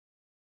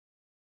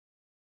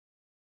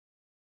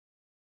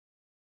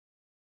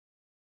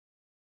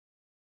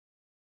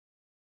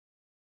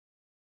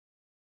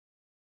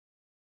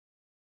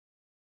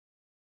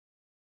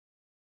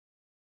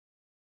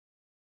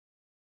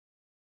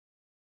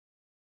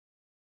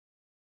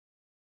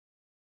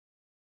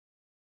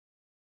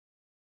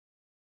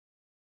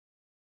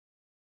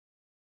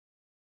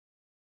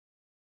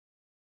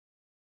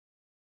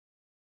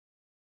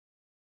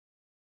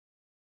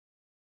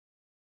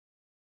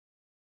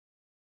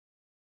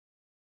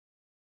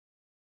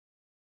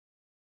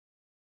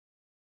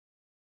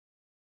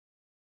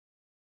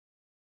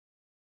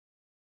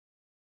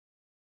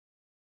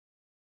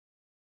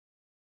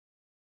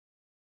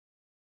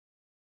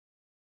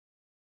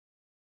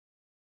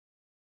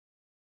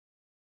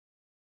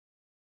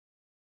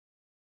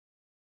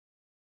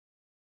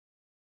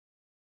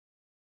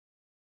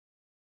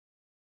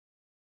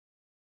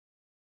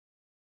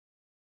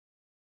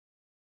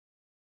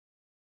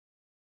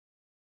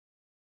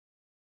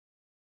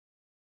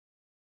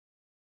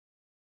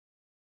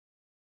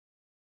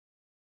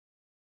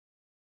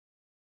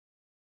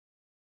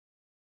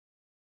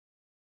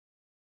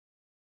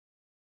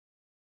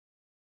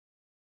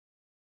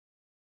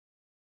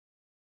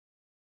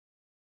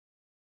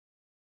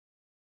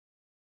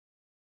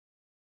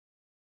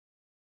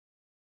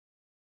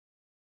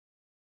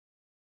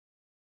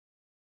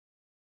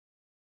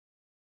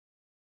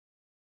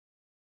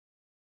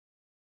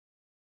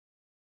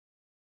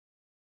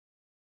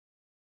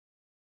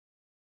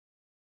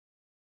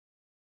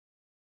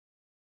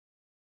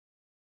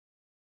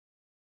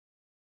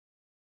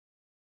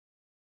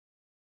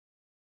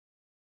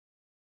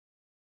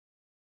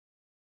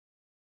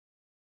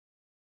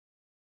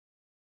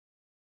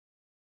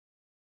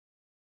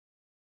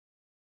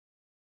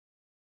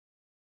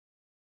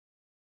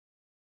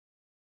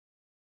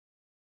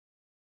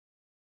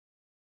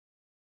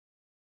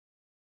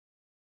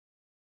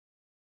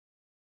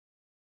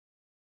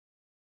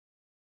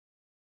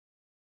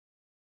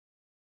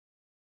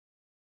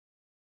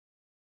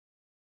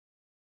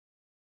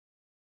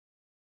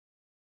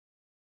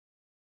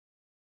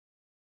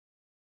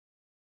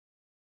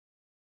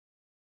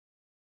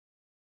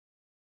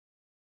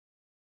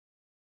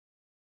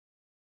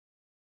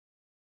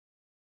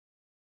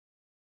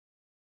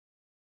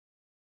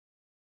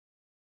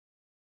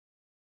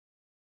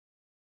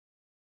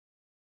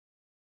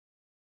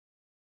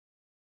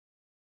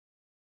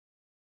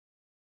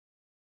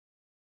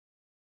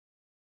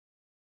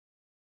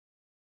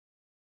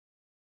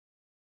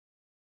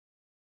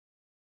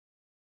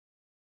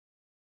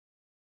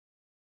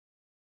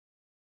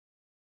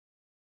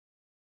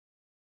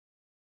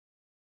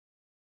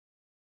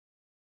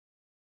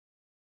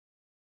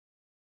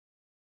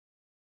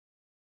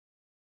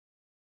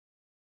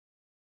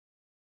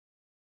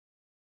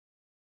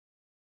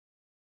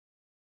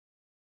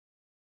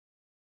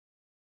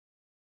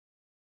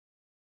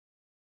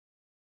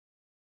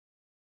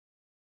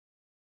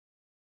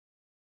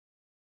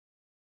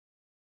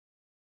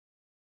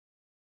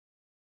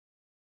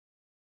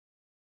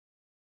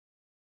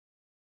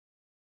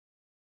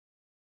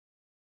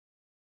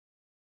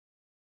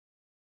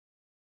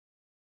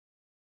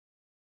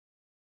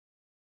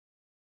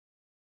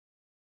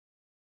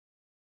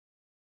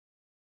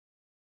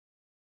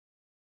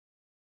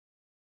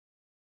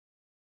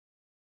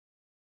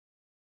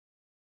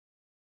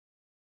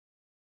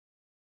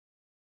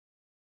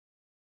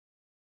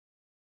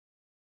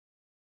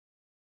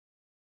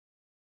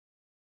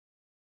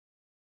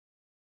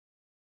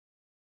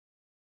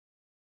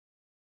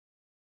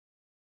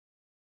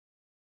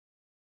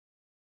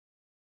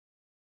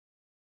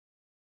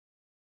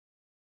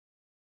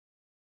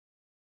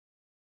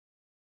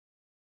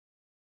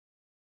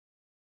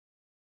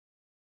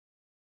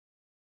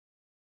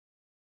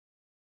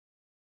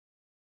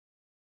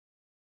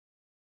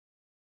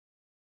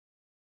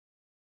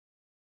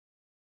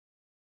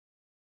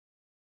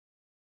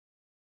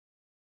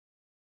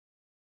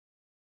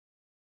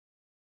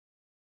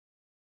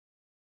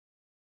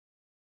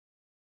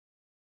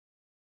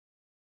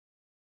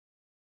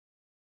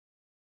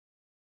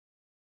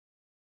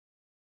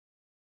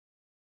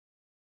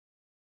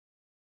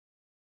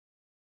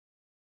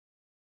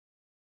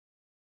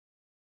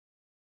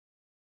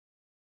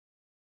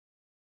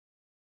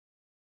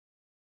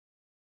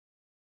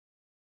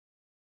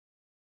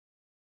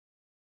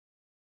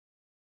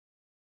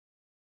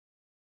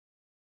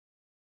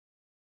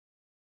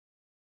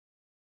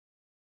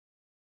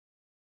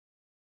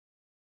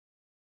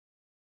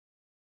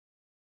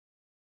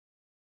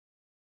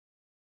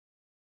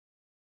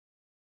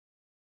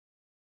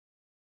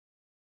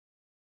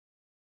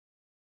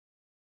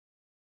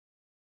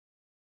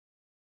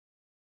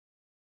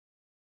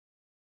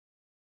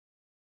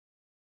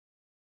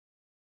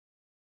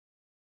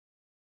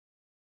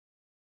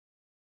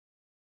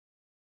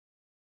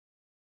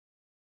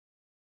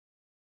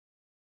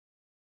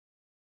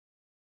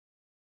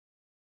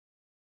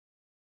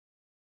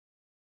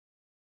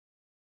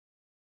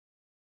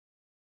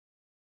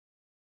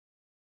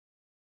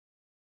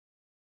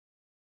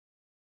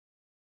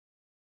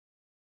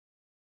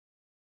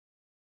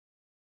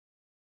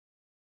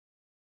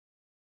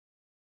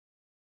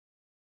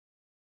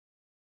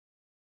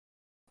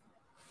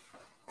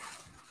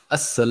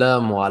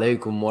Assalamu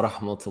alaikum wa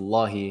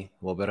rahmatullahi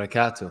wa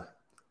barakatuh,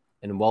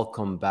 and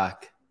welcome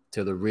back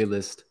to the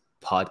realest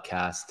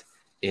podcast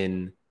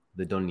in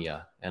the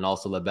dunya, and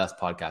also the best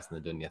podcast in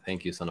the dunya.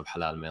 Thank you, son of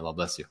halal. May Allah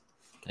bless you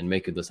and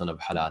make you the son of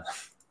halal.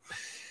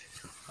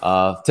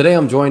 Today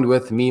I'm joined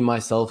with me,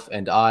 myself,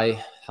 and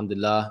I,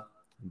 alhamdulillah,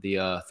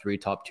 the three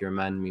top tier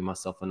men, me,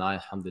 myself, and I,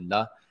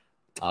 alhamdulillah.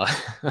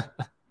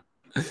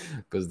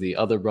 Because the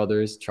other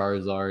brothers,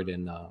 Charizard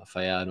and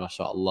Fayyad,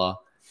 mashallah,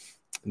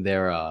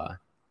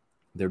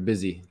 they're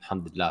busy,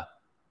 alhamdulillah.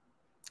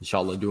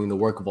 Inshallah, doing the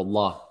work of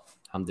Allah,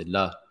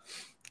 alhamdulillah.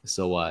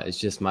 So it's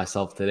just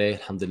myself today,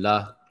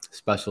 alhamdulillah.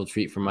 Special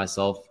treat for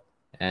myself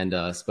and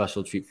a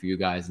special treat for you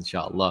guys,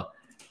 inshallah.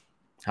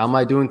 How am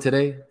I doing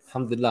today?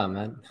 Alhamdulillah,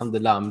 man.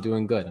 Alhamdulillah, I'm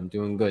doing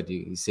good.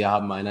 You see how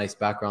my nice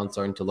background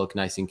starting to look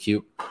nice and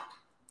cute?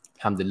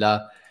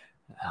 Alhamdulillah.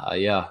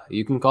 Yeah,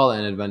 you can call it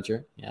an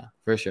adventure. Yeah,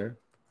 for sure.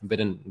 A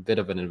bit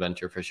of an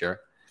adventure for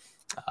sure.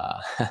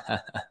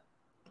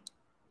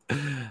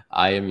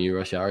 I am you,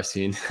 Rasha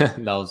Arsin.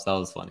 that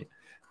was funny.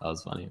 That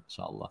was funny,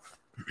 inshallah.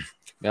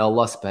 May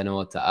Allah subhanahu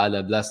wa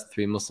ta'ala bless the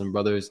three Muslim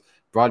brothers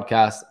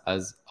broadcast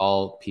as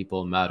all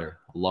people matter.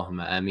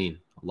 Allahumma ameen.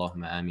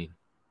 Allahumma ameen.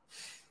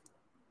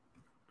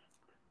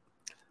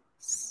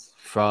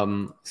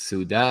 From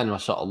Sudan,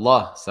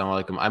 mashallah.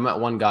 Assalamu alaikum. I met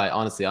one guy,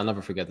 honestly, I'll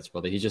never forget this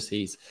brother. He's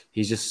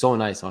just so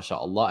nice,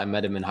 mashallah. I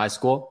met him in high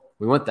school.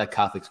 We went to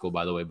Catholic school,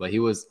 by the way, but he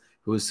was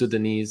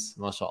Sudanese,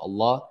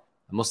 mashallah,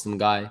 a Muslim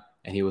guy,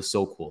 and he was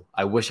so cool.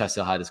 I wish I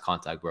still had his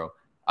contact, bro.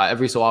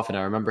 Every so often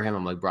I remember him.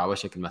 I'm like, bro, I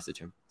wish I could message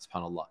him.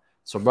 SubhanAllah.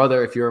 So,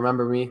 brother, if you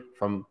remember me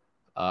from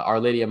Our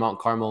Lady of Mount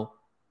Carmel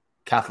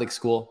Catholic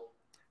school,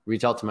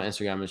 reach out to my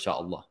Instagram,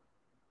 inshallah.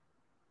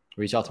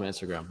 Reach out to my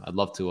Instagram. I'd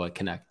love to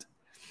connect.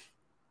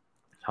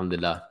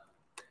 Alhamdulillah.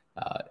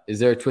 Is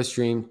there a Twitch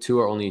stream too,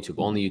 or only YouTube?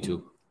 Only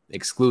YouTube.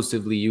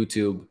 Exclusively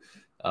YouTube.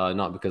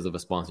 Not because of a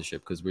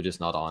sponsorship, because we're just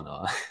not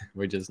on.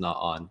 We're just not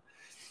on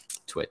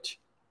Twitch.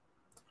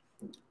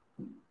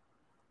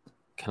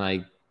 Can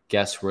I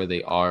guess where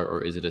they are,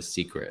 or is it a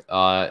secret?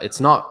 It's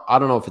not. I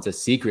don't know if it's a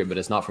secret, but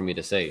it's not for me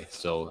to say.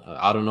 So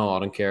I don't know. I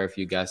don't care if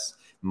you guess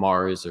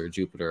Mars or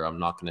Jupiter. I'm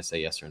not going to say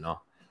yes or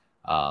no.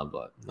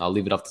 But I'll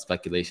leave it up to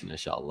speculation,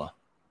 inshallah.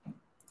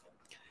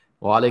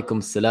 Wa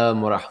alaikum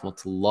salam wa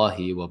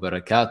rahmatullahi wa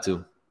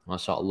barakatuh.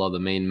 MashaAllah, the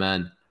main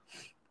man.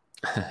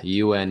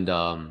 You and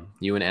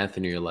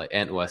Anthony are like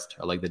Ant West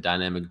are like the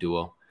dynamic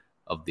duo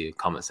of the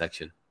comment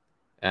section.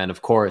 And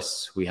of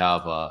course, we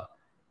have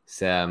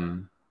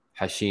Sam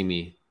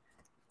Hashimi,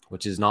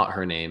 which is not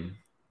her name,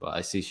 but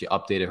I see she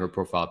updated her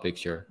profile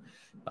picture.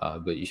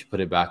 But you should put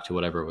it back to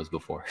whatever it was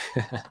before.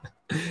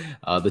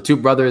 The two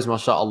brothers,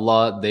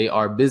 mashallah, they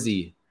are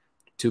busy.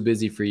 Too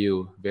busy for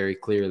you, very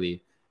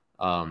clearly.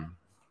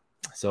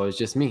 So it's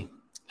just me,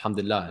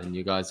 alhamdulillah. And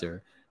you guys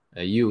are,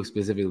 you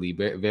specifically,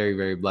 very, very,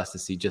 very blessed to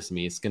see just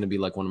me. It's going to be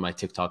like one of my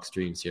TikTok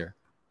streams here,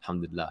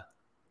 alhamdulillah.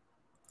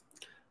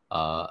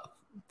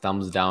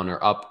 Thumbs down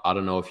or up. I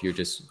don't know if you're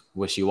just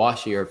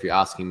wishy-washy or if you're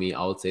asking me.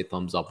 I would say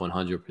thumbs up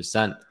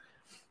 100%.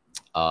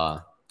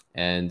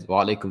 And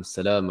wa alaikum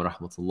salam wa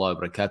rahmatullahi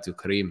wa barakatuh,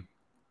 Kareem.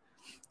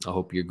 I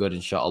hope you're good,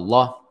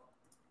 inshallah.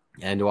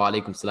 And wa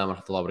alaikum salam wa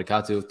rahmatullahi wa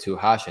barakatuh to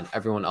Hash and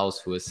everyone else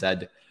who has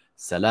said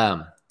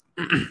salam.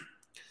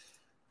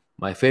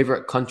 My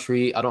favorite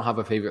country, I don't have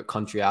a favorite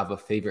country. I have a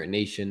favorite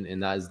nation,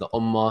 and that is the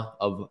Ummah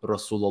of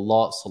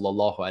Rasulullah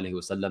sallallahu alaihi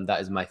wasallam. That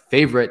is my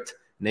favorite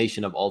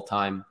nation of all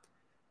time,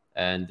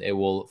 and it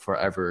will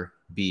forever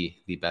be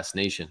the best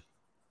nation.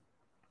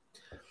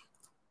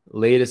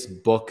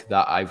 Latest book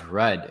that I've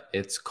read,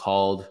 it's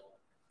called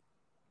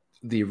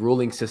The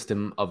Ruling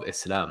System of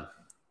Islam.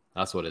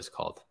 That's what it's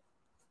called.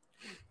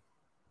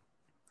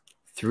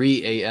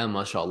 3 a.m.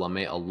 mashallah.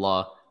 May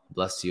Allah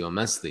bless you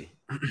immensely.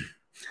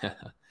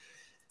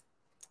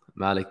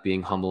 Malik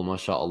being humble,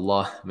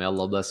 mashallah. May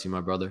Allah bless you, my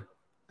brother.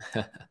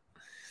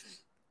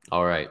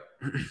 All right.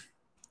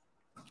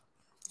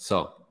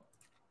 So,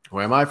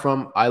 where am I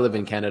from? I live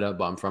in Canada,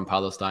 but I'm from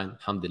Palestine.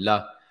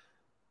 Alhamdulillah.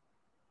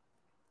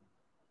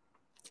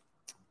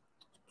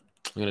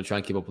 I'm going to try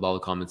and keep up with all the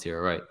comments here.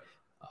 All right.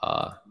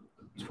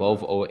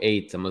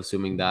 12:08. I'm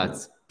assuming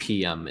that's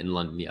PM in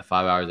London. Yeah,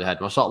 5 hours ahead.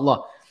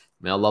 MashaAllah.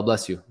 May Allah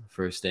bless you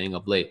for staying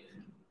up late.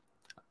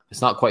 It's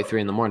not quite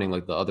 3 a.m.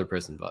 like the other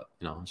person, but,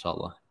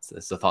 inshallah,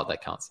 it's the thought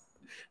that counts.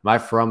 Am I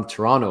from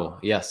Toronto?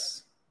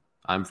 Yes,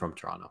 I'm from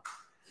Toronto.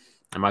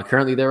 Am I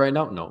currently there right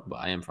now? No, but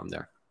I am from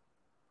there.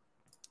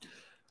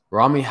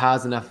 Rami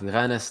has an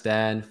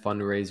Afghanistan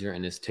fundraiser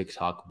in his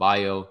TikTok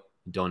bio.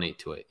 Donate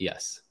to it.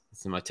 Yes,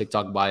 it's in my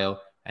TikTok bio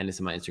and it's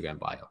in my Instagram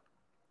bio.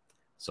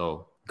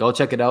 So go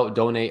check it out.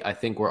 Donate. I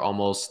think we're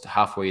almost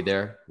halfway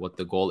there. What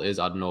the goal is,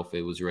 I don't know if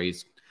it was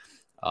raised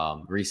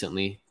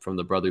recently from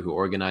the brother who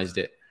organized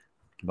it.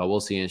 But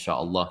we'll see,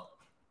 inshallah.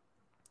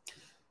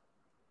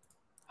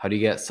 How do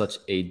you get such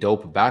a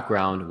dope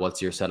background? What's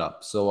your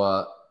setup?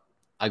 So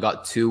I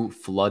got 2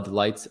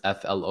 floodlights,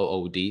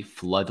 FLOOD,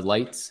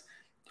 floodlights.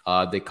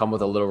 They come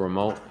with a little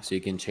remote, so you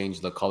can change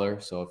the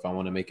color. So if I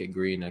want to make it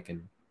green, I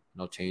can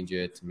change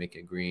it to make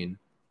it green.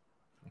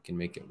 I can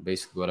make it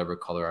basically whatever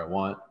color I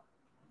want.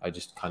 I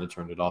just kind of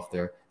turned it off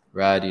there.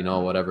 Red,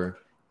 whatever.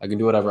 I can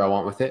do whatever I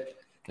want with it.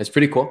 It's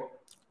pretty cool.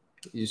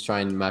 You just try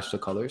and match the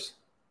colors,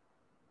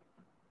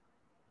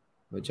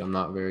 which I'm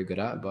not very good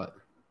at, but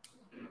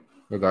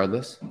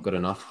regardless, good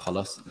enough.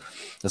 Khalas.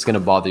 That's going to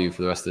bother you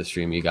for the rest of the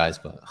stream, you guys,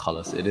 but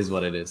khalas, it is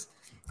what it is.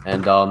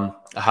 And I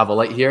have a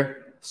light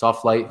here,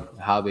 soft light.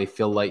 I have a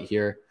fill light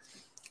here.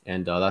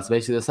 And that's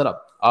basically the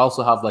setup. I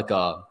also have like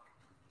a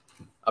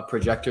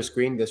projector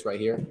screen, this right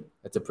here.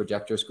 It's a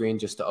projector screen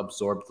just to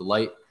absorb the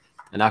light.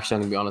 And actually,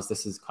 I'm going to be honest,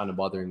 this is kind of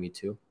bothering me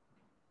too.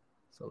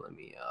 So let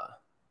me,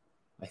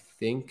 I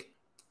think.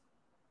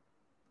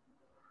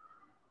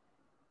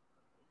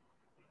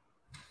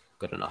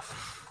 Good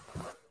enough.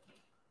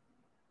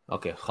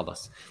 Okay,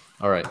 khalas.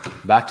 All right,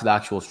 back to the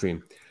actual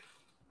stream.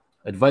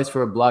 Advice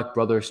for a black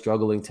brother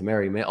struggling to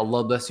marry. May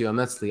Allah bless you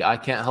immensely. I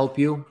can't help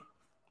you.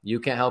 You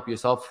can't help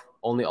yourself.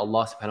 Only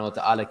Allah subhanahu wa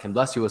ta'ala can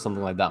bless you with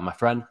something like that, my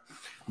friend.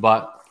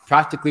 But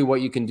practically what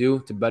you can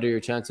do to better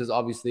your chances,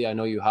 obviously, I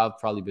know you have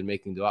probably been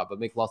making dua, but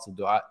make lots of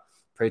dua.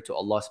 Pray to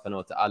Allah subhanahu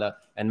wa ta'ala.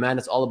 And man,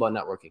 it's all about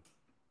networking.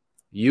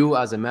 You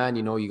as a man,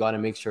 you got to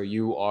make sure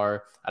you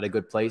are at a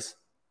good place.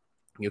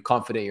 You're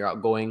confident, you're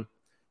outgoing.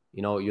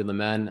 You're the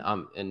man.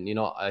 And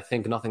I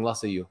think nothing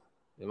less of you.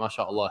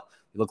 MashaAllah.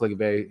 You look like a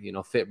very,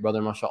 fit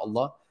brother,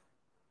 MashaAllah.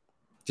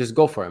 Just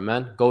go for it,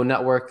 man. Go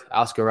network,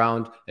 ask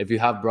around. If you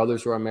have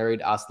brothers who are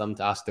married, ask them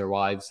to ask their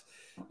wives,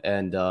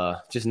 and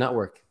just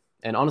network.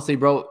 And honestly,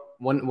 bro,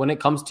 when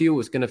it comes to you,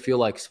 it's going to feel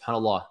like,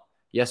 subhanAllah,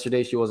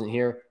 yesterday she wasn't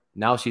here.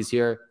 Now she's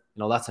here.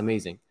 That's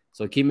amazing.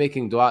 So keep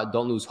making dua.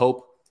 Don't lose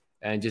hope.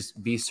 And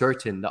just be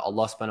certain that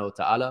Allah subhanahu wa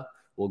ta'ala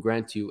will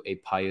grant you a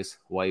pious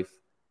wife.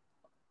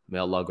 May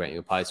Allah grant you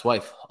a pious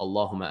wife.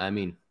 Allahumma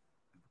ameen.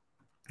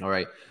 All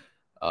right.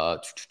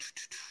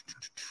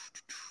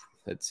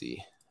 Let's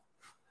see.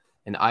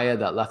 An ayah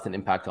that left an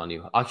impact on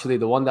you. Actually,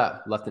 the one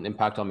that left an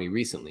impact on me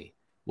recently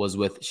was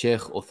with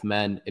Sheikh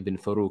Uthman ibn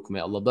Farouk. May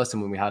Allah bless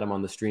him when we had him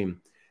on the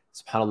stream.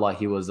 SubhanAllah,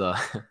 he was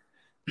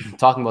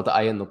talking about the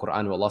ayah in the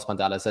Quran where Allah subhanahu wa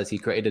ta'ala says he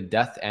created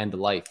death and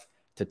life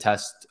to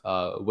test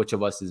which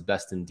of us is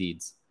best in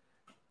deeds.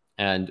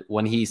 And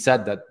when he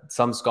said that,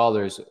 some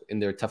scholars in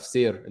their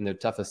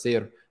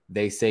tafsir,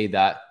 they say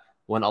that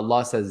when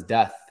Allah says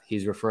death,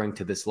 he's referring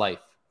to this life.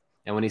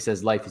 And when he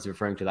says life, he's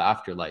referring to the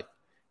afterlife.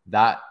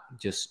 That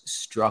just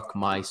struck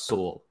my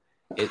soul.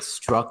 It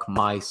struck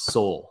my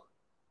soul.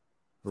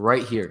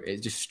 Right here.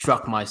 It just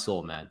struck my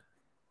soul, man.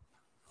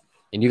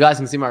 And you guys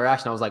can see my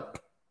reaction. I was like,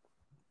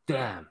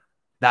 damn.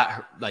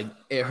 That,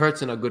 it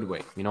hurts in a good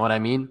way. You know what I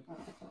mean?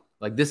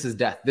 Like, this is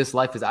death. This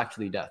life is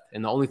actually death.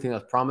 And the only thing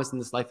that's promised in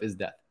this life is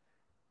death.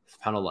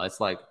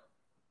 SubhanAllah.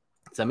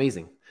 It's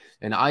amazing.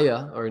 An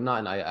ayah, or not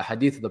an ayah, a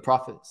hadith of the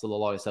Prophet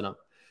sallallahu alaihi wasallam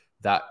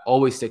that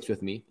always sticks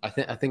with me. I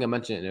think I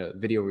mentioned it in a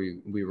video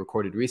we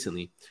recorded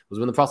recently, was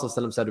when the Prophet sallallahu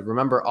alaihi wasallam said,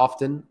 remember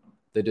often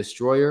the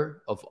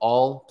destroyer of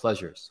all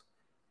pleasures.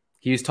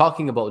 He was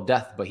talking about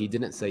death, but he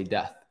didn't say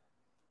death.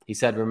 He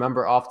said,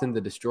 remember often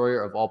the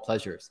destroyer of all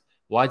pleasures.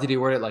 Why did he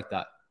word it like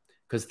that?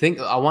 Because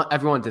I want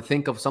everyone to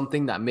think of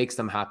something that makes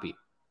them happy.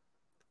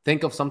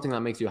 Think of something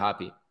that makes you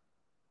happy.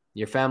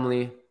 Your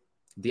family,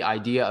 the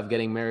idea of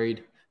getting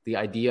married, the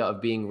idea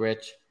of being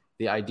rich,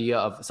 the idea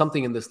of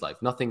something in this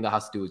life, nothing that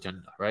has to do with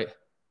Jannah, right?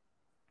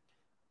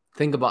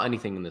 Think about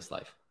anything in this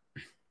life.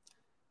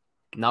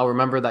 Now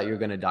remember that you're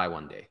going to die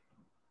one day.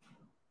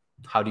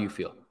 How do you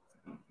feel?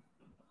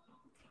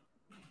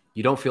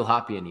 You don't feel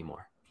happy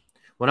anymore.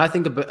 When I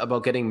think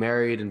about getting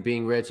married and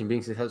being rich and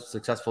being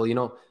successful,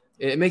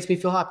 it makes me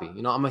feel happy.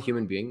 I'm a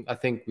human being. I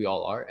think we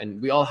all are.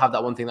 And we all have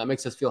that one thing that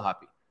makes us feel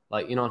happy.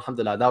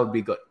 Alhamdulillah, that would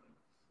be good.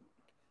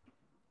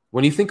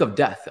 When you think of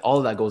death, all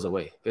of that goes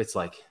away. It's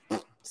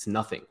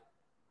nothing.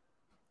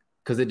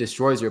 Because it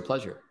destroys your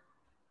pleasure.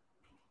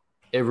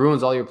 It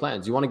ruins all your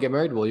plans. You want to get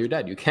married? Well, you're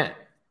dead. You can't.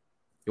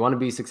 You want to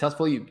be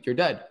successful? You're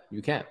dead.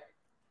 You can't.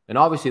 And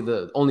obviously,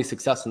 the only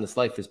success in this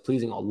life is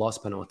pleasing Allah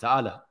subhanahu wa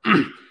ta'ala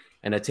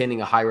and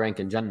attaining a high rank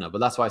in Jannah. But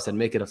that's why I said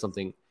make it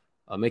something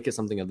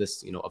of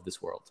this, of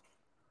this world.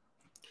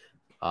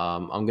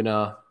 I'm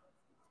gonna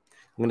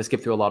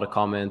skip through a lot of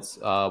comments.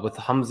 With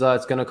Hamza,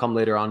 it's gonna come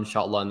later on,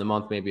 inshallah, in the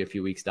month, maybe a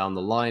few weeks down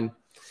the line.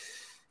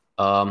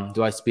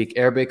 Do I speak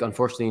Arabic?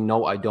 Unfortunately,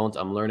 no, I don't.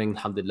 I'm learning,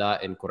 alhamdulillah,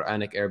 in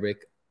Quranic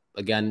Arabic.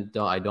 Again,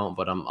 no, I don't,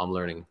 but I'm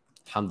learning.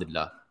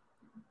 Alhamdulillah.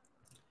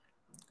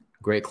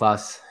 Great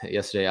class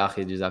yesterday,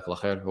 Akhi, Jazakallah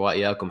khair. Wa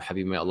iyakum,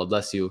 Habib, may Allah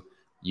bless you.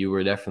 You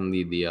were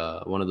definitely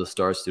the one of the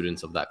star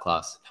students of that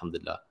class.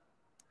 Alhamdulillah.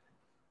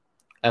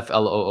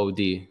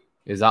 FLOOD.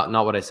 Is that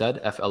not what I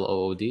said?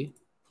 FLOOD?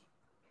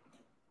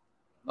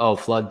 Oh,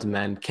 flood,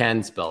 man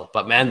can spell,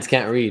 but mans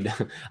can't read.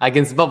 I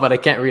can spell, but I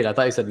can't read. I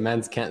thought you said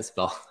mans can't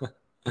spell.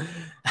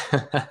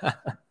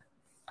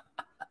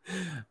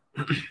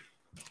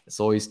 It's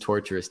always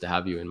torturous to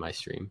have you in my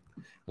stream.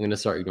 I'm going to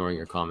start ignoring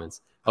your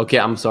comments. Okay,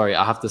 I'm sorry.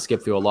 I have to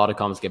skip through a lot of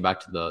comments, get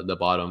back to the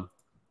bottom.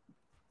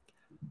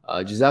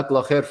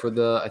 Jazakallah khair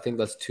for I think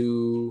that's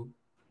 2,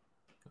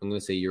 I'm going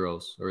to say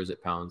euros, or is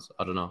it pounds?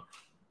 I don't know.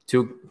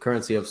 2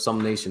 currency of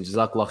some nation.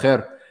 Jazakallah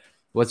khair.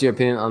 What's your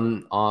opinion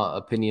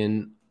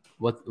on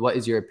What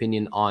is your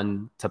opinion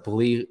on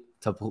tabligh?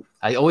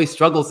 I always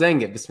struggle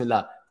saying it.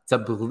 Bismillah.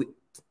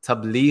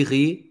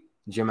 Tablighi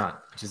Jamaat.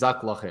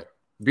 Jazakallah khair.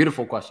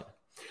 Beautiful question.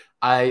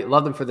 I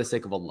love them for the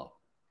sake of Allah.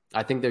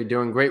 I think they're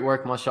doing great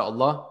work,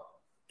 mashallah.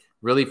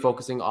 Really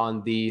focusing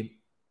on the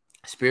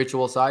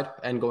spiritual side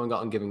and going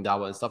out and giving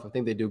dawah and stuff. I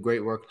think they do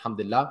great work,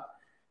 alhamdulillah.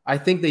 I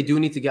think they do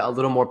need to get a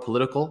little more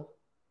political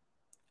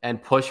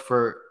and push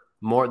for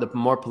the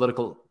more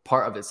political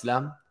part of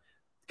Islam,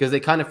 because they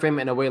kind of frame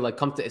it in a way like,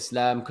 come to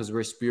Islam because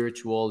we're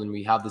spiritual and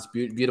we have this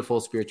beautiful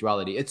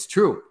spirituality. It's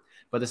true,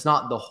 but it's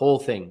not the whole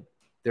thing.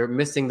 They're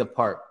missing the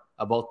part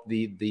about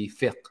the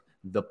fiqh,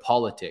 the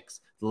politics,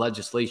 the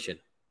legislation.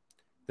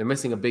 They're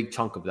missing a big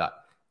chunk of that.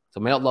 So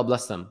may Allah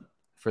bless them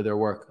for their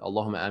work.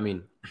 Allahumma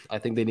ameen. I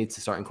think they need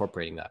to start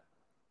incorporating that.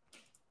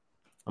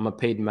 I'm a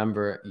paid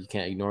member. You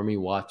can't ignore me.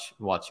 Watch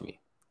me.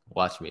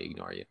 Watch me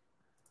ignore you.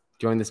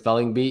 Join the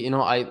spelling bee.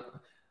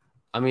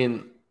 I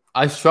mean,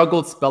 I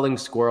struggled spelling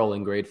squirrel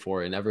in grade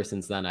 4, and ever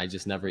since then, I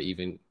just never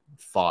even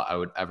thought I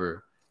would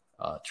ever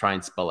try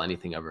and spell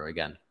anything ever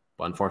again.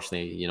 But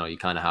unfortunately, you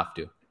kind of have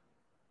to.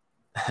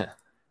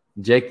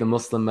 Jake, the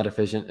Muslim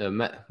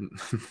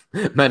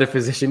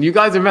metaphysician. You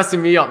guys are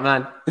messing me up,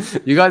 man.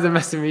 You guys are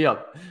messing me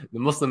up. The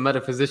Muslim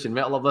metaphysician.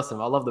 May Allah bless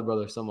him. I love the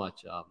brother so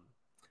much.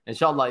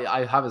 Inshallah,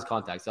 I have his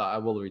contact, so I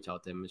will reach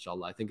out to him,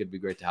 inshallah. I think it'd be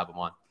great to have him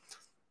on.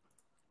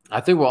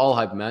 I think we're all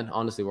hyped, man.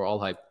 Honestly, we're all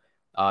hyped.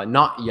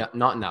 Not yet,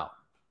 not now.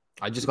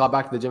 I just got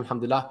back to the gym,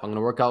 alhamdulillah. I'm going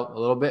to work out a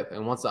little bit.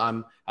 And once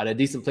I'm at a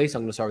decent place,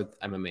 I'm going to start with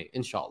MMA,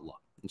 inshallah.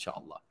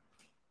 Inshallah.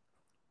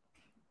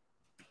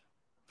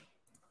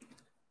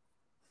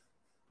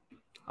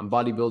 I'm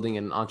bodybuilding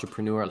and an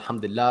entrepreneur,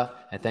 alhamdulillah.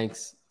 And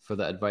thanks for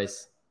the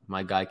advice.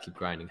 My guy, keep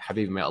grinding.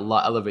 Habib, may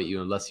Allah elevate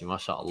you and bless you,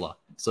 mashallah.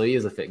 So he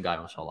is a fit guy,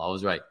 mashallah. I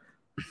was right.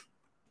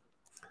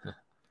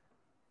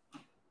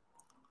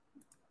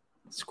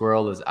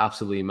 Squirrel is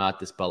absolutely mad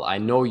to spell. I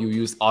know you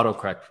use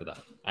autocorrect for that.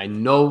 I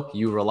know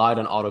you relied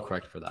on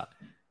autocorrect for that.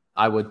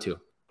 I would too.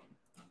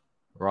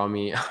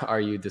 Rami, are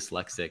you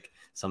dyslexic?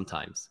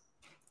 Sometimes.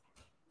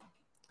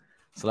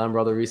 Salam,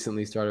 brother.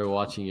 Recently started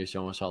watching your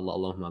show. MashaAllah.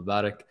 Allahumma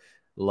barak.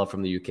 Love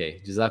from the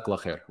UK. Jazakallah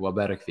khair. Wa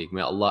barak feek.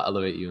 May Allah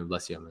elevate you and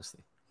bless you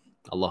immensely.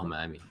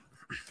 Allahumma ameen.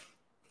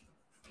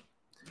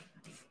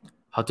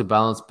 How to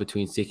balance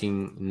between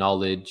seeking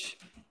knowledge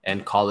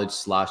and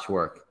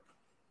college/work.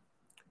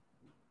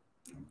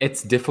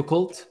 It's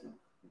difficult,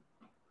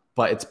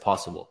 but it's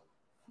possible.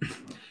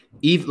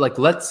 Even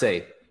let's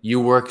say you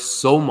work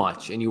so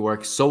much and you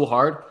work so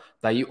hard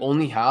that you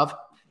only have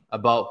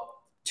about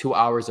 2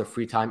 hours of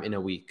free time in a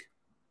week.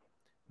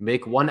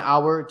 Make 1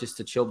 hour just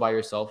to chill by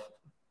yourself,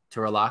 to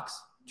relax,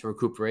 to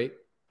recuperate,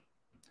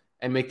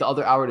 and make the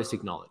other hour to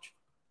seek knowledge.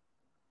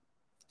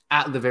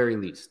 At the very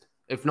least.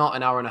 If not,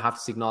 an hour and a half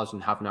to seek knowledge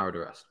and half an hour to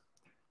rest.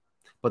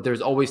 But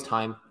there's always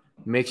time.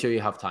 Make sure you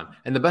have time.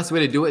 And the best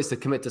way to do it is to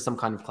commit to some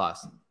kind of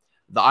class.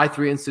 The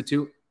I3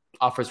 Institute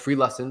offers free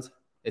lessons.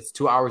 It's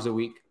 2 hours a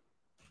week.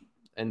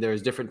 And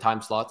there's different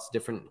time slots,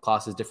 different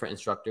classes, different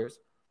instructors.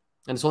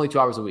 And it's only 2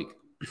 hours a week.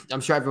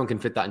 I'm sure everyone can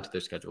fit that into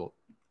their schedule.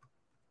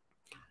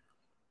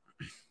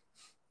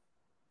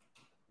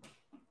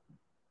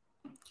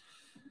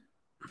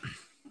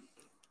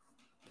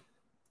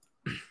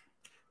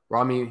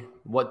 Rami,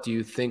 what do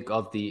you think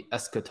of the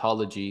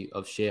eschatology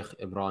of Sheikh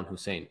Imran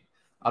Hussein?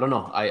 I don't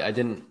know. I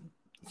didn't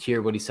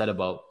hear what he said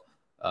about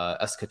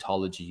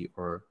eschatology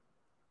or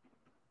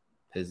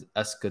his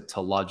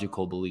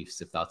eschatological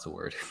beliefs, if that's a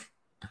word.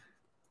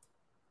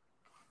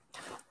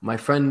 My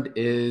friend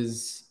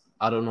is,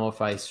 I don't know if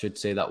I should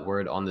say that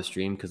word on the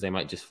stream because they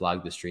might just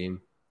flag the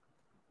stream.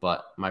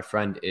 But my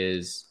friend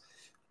is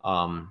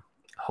Homo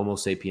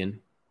sapien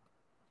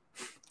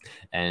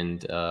and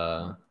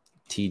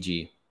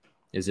TG.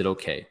 Is it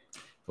okay?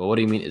 Well, what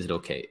do you mean, is it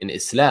okay? In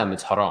Islam,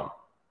 it's haram.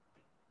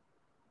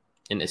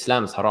 In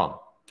Islam, it's haram.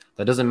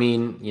 That doesn't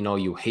mean,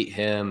 you hate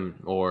him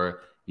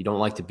or you don't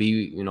like to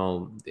be,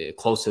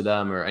 close to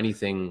them or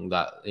anything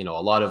that, a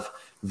lot of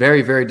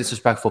very, very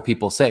disrespectful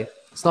people say.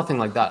 It's nothing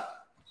like that.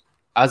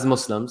 As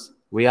Muslims,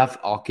 we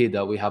have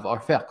aqidah, we have our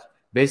fiqh.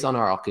 Based on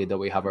our aqidah,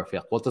 we have our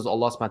fiqh. What does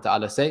Allah subhanahu wa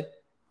ta'ala say?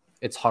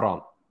 It's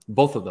haram.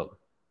 Both of them.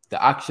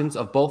 The actions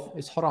of both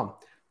is haram.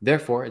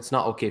 Therefore, it's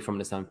not okay from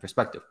an Islamic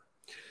perspective.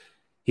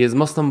 He is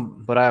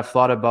Muslim, but I have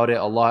thought about it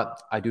a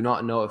lot. I do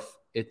not know if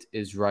it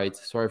is right.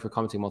 Sorry for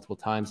commenting multiple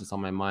times. It's on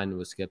my mind. It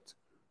was skipped.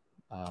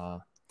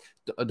 Don't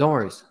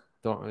worry.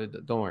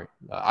 Don't worry.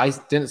 I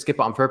didn't skip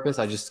it on purpose.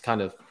 I just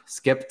kind of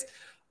skipped.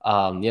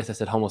 Yes, I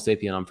said Homo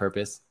sapien on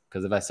purpose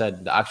because if I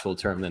said the actual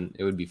term, then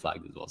it would be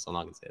flagged as well. So I'm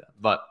not going to say that.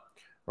 But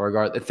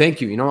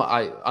thank you.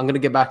 I'm going to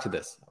get back to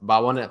this, but I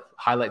want to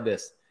highlight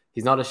this.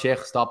 He's not a sheikh.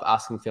 Stop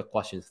asking fiqh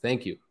questions.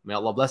 Thank you. May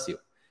Allah bless you.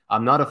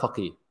 I'm not a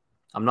faqih.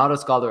 I'm not a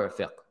scholar of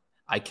fiqh.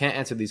 I can't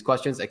answer these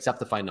questions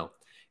except if I know.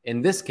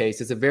 In this case,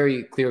 it's a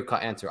very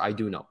clear-cut answer. I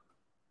do know.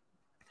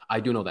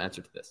 I do know the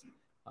answer to this.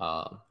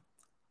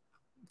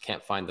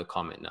 Can't find the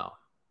comment now.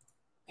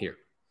 Here.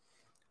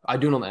 I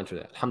do know the answer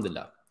to that.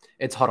 Alhamdulillah.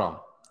 It's haram.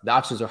 The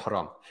actions are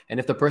haram. And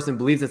if the person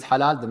believes it's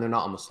halal, then they're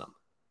not a Muslim.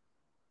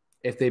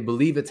 If they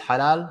believe it's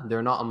halal,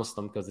 they're not a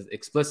Muslim because it's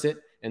explicit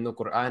in the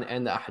Quran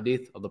and the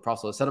hadith of the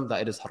Prophet ﷺ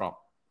that it is haram.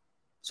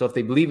 So if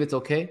they believe it's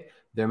okay,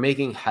 they're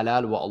making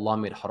halal what Allah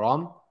made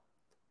haram,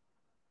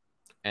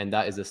 and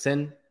that is a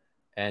sin,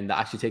 and that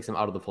actually takes them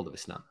out of the fold of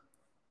Islam.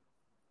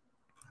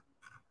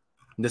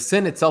 The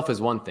sin itself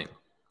is one thing,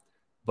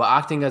 but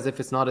acting as if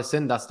it's not a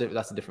sin, that's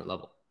a different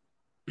level.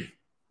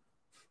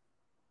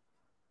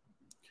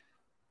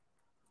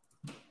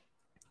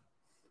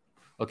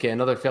 Okay,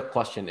 another fiqh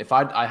question. If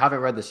I haven't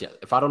read this yet.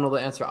 If I don't know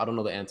the answer, I don't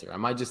know the answer. I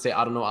might just say,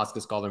 I don't know, ask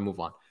a scholar, and move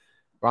on.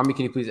 Rami,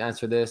 can you please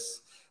answer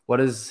this? What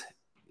is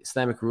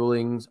Islamic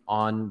rulings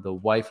on the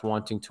wife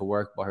wanting to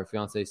work, but her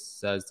fiance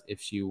says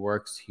if she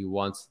works, he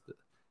wants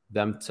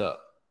them to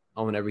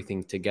own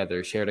everything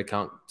together, shared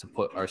account to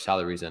put our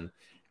salaries in?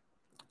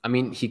 I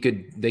mean,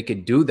 they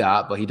could do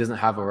that, but he doesn't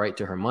have a right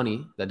to her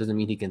money. That doesn't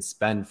mean he can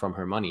spend from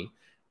her money.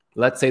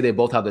 Let's say they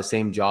both have the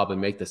same job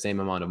and make the same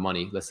amount of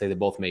money. Let's say they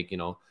both make,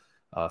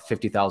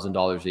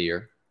 $50,000 a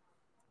year.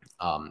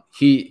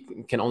 He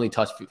can only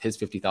touch his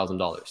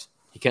 $50,000.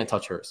 He can't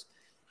touch hers,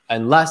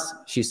 unless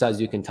she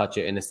says you can touch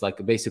it, and it's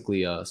like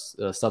basically a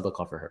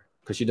sadaqah for her,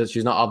 because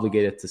she's not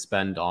obligated to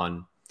spend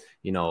on,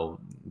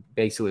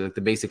 basically like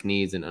the basic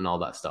needs and all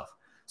that stuff.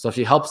 So if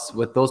she helps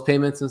with those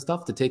payments and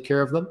stuff to take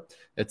care of them,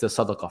 it's a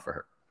sadaqah for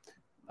her.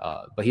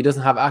 But he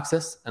doesn't have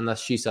access unless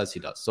she says he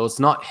does. So it's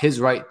not his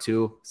right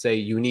to say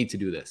you need to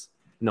do this.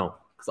 No,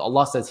 because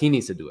Allah says he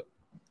needs to do it.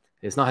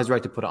 It's not his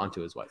right to put it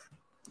onto his wife,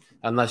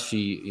 unless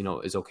she,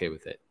 is okay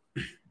with it.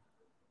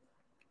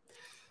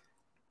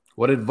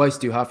 What advice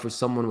do you have for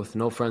someone with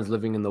no friends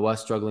living in the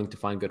West, struggling to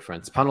find good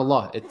friends?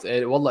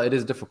 SubhanAllah, wallah, it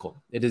is difficult.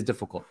 It is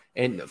difficult.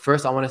 And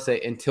first, I want to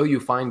say, until you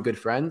find good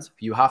friends,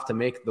 you have to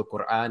make the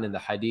Quran and the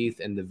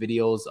Hadith and the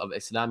videos of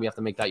Islam, you have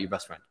to make that your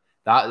best friend.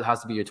 That has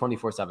to be your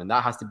 24/7.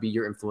 That has to be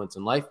your influence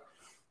in life,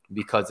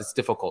 because it's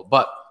difficult.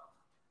 But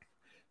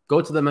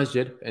go to the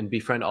masjid and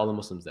befriend all the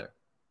Muslims there.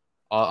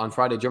 On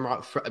Friday,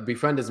 Jumu'ah,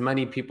 befriend as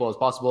many people as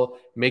possible.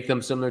 Make them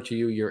similar to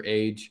you, your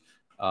age,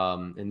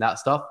 and that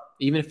stuff.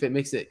 Even if it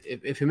makes it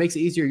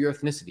easier, your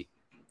ethnicity.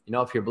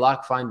 If you're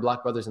black, find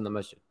black brothers in the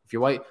masjid. If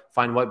you're white,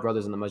 find white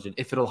brothers in the masjid.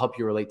 If it'll help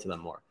you relate to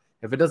them more.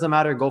 If it doesn't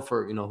matter, go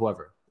for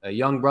whoever, a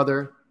young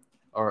brother,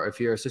 or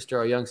if you're a sister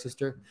or a young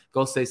sister,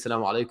 go say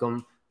Assalamu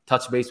alaikum,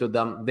 touch base with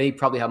them. They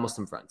probably have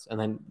Muslim friends, and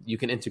then you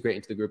can integrate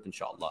into the group,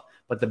 inshallah.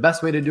 But the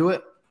best way to do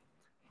it,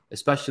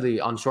 especially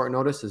on short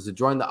notice, is to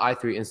join the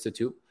I3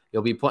 Institute.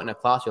 You'll be put in a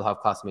class. You'll have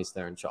classmates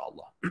there,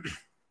 inshallah.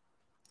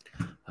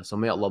 So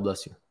may Allah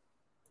bless you.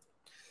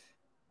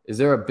 Is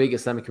there a big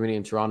Islamic community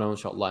in Toronto?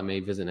 Inshallah, I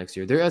may visit next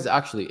year. There is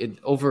actually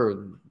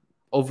over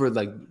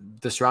like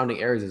the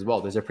surrounding areas as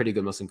well. There's a pretty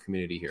good Muslim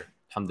community here.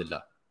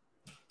 Alhamdulillah.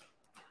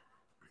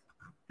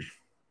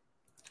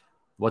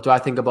 What do I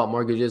think about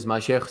mortgages? My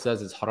sheikh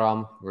says it's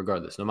haram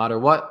regardless. No matter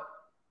what,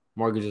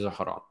 mortgages are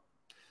haram.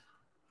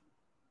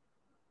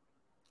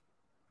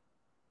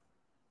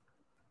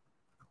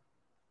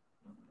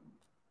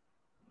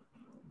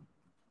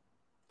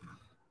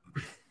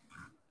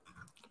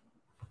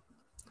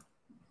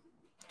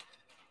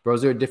 Bro,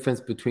 is there a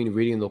difference between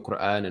reading the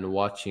Quran and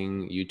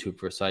watching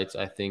YouTube recites?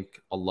 I think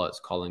Allah is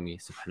calling me,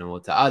 subhanahu wa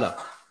ta'ala.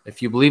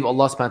 If you believe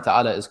Allah subhanahu wa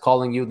ta'ala is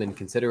calling you, then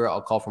consider it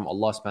a call from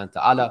Allah subhanahu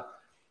wa ta'ala.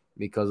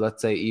 Because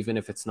let's say even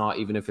if it's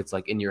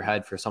like in your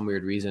head for some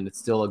weird reason, it's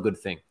still a good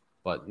thing.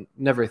 But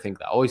never think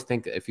that. Always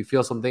think that if you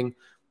feel something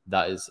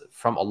that is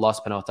from Allah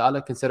subhanahu wa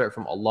ta'ala, consider it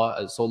from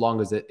Allah, so long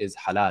as it is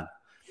halal.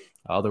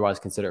 Otherwise,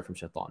 consider it from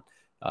shaitan.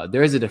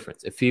 There is a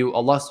difference. If you,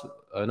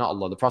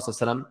 the Prophet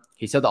ﷺ,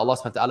 he said that Allah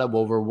subhanahu wa ta'ala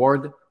will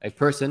reward a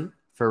person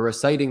for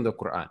reciting the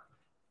Quran,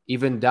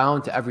 even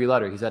down to every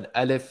letter. He said,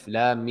 Alif,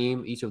 Lam,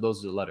 Mim, each of those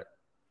is a letter.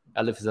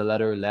 Alif is a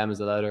letter, Lam is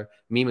a letter,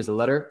 Mim is a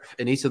letter,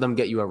 and each of them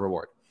get you a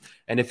reward.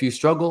 And if you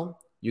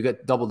struggle, you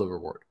get double the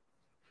reward.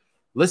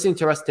 Listening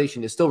to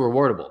recitation is still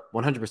rewardable,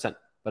 100%,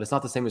 but it's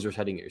not the same as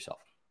reciting it yourself.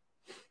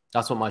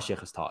 That's what my sheikh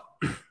has taught.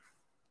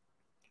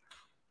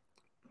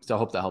 So I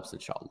hope that helps,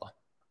 inshallah.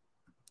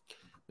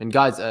 And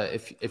guys,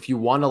 if you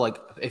want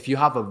to, if you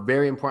have a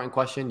very important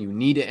question, you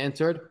need it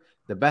answered,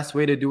 the best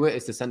way to do it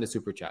is to send a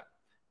super chat,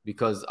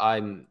 because I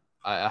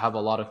have a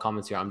lot of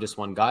comments here. I'm just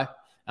one guy,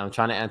 and I'm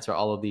trying to answer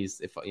all of these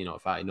if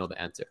I know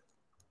the answer.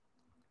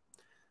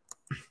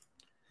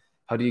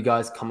 How do you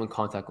guys come in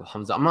contact with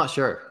Hamza? I'm not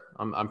sure.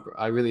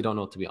 I really don't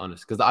know, to be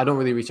honest, because I don't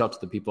really reach out to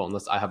the people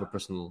unless I have a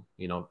personal,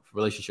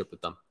 relationship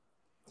with them.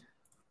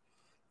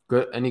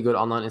 Any good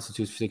online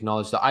institutes seek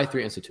knowledge? The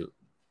I3 Institute.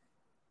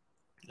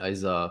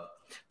 Is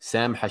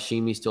Sam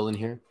Hashimi still in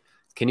here?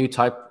 Can you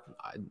type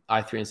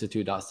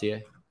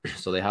i3institute.ca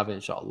so they have it,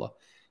 inshallah?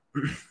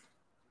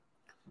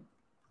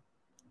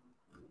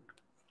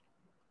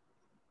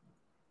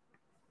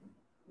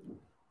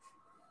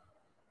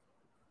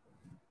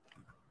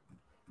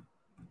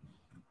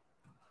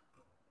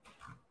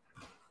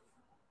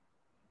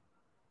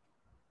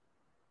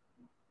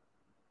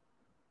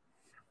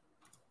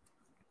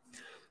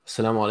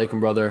 Assalamu alaikum,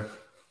 brother.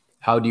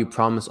 How do you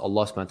promise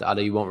Allah subhanahu wa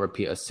ta'ala you won't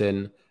repeat a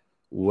sin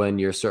when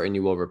you're certain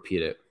you will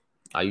repeat it.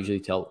 I usually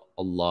tell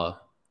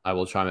Allah, I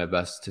will try my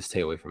best to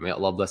stay away from it.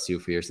 Allah bless you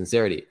for your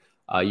sincerity.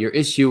 Your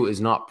issue is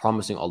not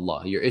promising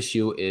Allah. Your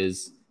issue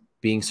is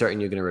being certain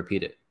you're going to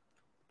repeat it.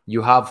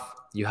 You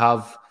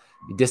have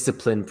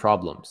discipline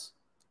problems.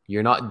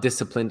 You're not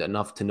disciplined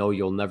enough to know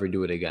you'll never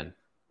do it again,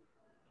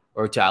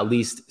 or to at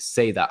least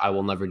say that I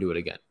will never do it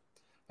again.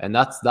 And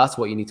that's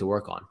what you need to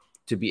work on,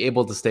 to be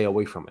able to stay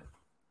away from it.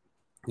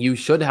 You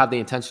should have the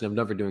intention of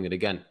never doing it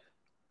again,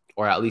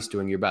 or at least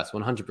doing your best,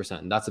 100%.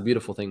 And that's a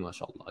beautiful thing,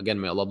 mashallah. Again,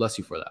 may Allah bless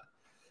you for that.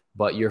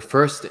 But your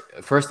first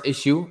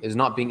issue is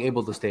not being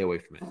able to stay away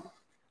from it.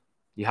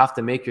 You have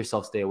to make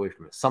yourself stay away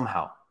from it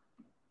somehow.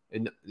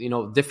 And,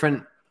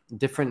 different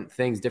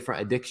things,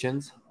 different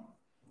addictions,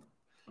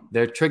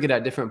 they're triggered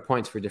at different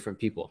points for different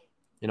people.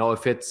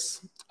 If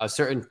it's a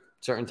certain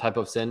type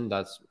of sin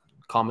that's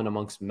common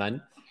amongst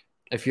men,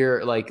 if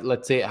you're like,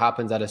 let's say it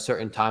happens at a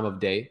certain time of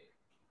day,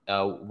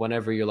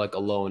 whenever you're like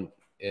alone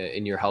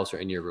in your house or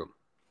in your room,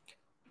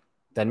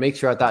 then make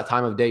sure at that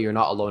time of day you're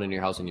not alone in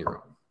your house, in your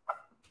room.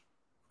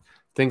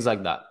 Things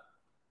like that.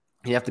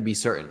 You have to be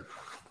certain.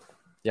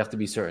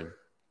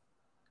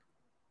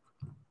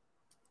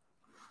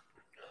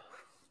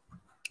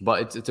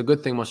 But it's a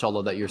good thing,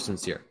 mashallah, that you're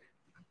sincere.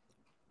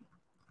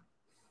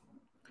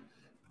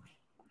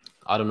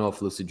 I don't know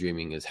if lucid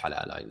dreaming is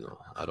halal.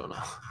 I don't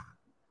know.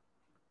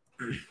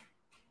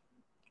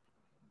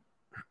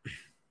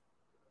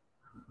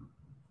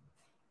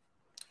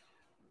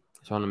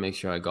 Just want to make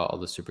sure I got all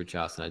the super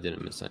chats and I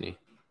didn't miss any. I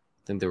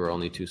think there were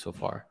only 2 so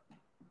far.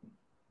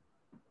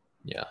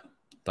 Yeah.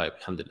 Taib,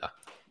 alhamdulillah.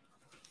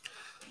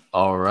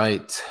 All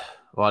right.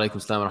 Wa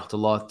alaikum salam wa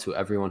rahmatullah to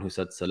everyone who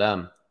said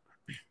salam.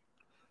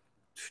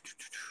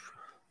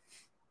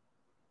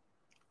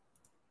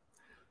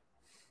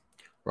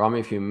 Rami,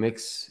 if you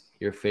mix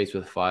your face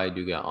with fire,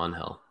 you get on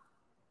hell.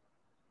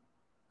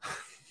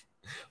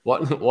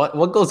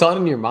 What goes on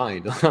in your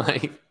mind?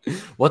 Like,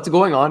 what's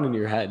going on in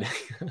your head?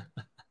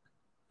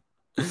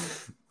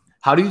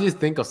 How do you just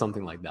think of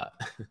something like that?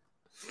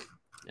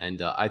 And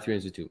i3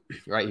 Institute,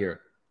 right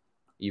here.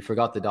 You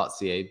forgot the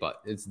 .ca, but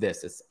it's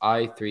this. It's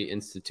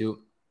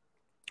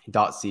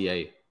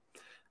i3institute.ca.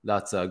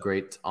 That's a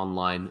great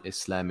online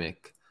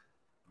Islamic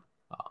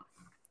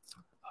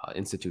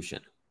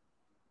institution.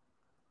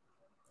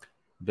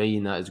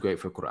 Bayina is great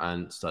for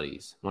Quran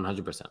studies.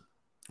 100%.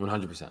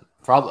 100%.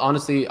 Probably,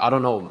 honestly, I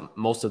don't know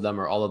most of them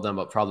or all of them,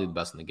 but probably the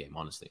best in the game,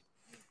 honestly.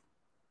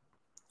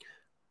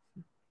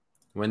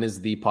 When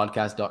is the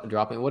podcast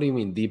dropping? What do you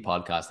mean the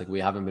podcast? Like, we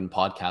haven't been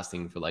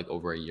podcasting for like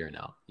over a year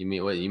now. You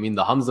mean what? You mean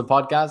the Hamza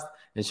podcast?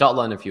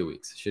 Inshallah, in a few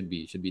weeks. Should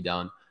be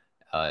down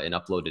and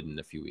uploaded in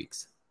a few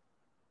weeks.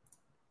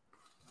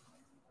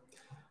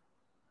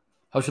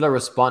 How should I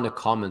respond to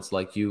comments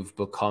like you've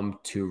become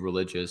too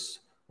religious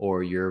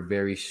or you're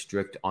very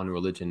strict on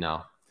religion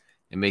now?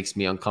 It makes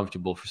me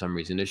uncomfortable for some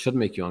reason. It should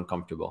make you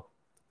uncomfortable,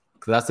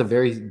 because that's a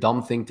very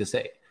dumb thing to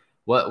say.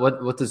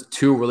 What does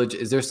too religious?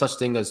 Is there such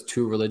thing as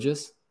too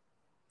religious?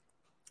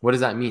 What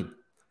does that mean?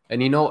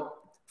 And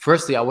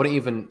firstly, I wouldn't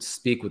even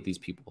speak with these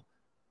people.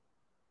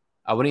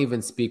 I wouldn't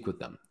even speak with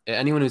them.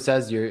 Anyone who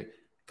says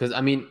because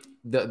I mean,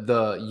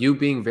 the you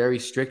being very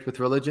strict with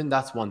religion,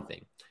 that's one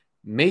thing.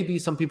 Maybe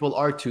some people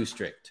are too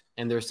strict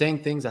and they're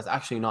saying things that's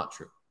actually not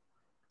true,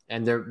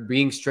 and they're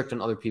being strict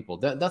on other people.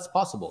 That's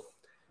possible.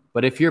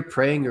 But if you're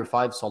praying your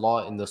 5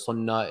 salah in the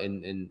sunnah,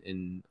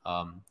 in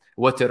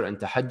witr and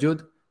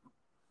tahajjud,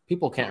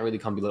 people can't really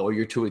come be like, oh,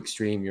 you're too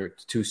extreme, you're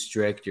too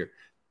strict.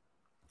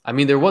 I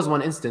mean, there was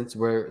one instance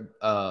where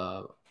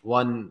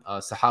one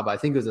sahaba, I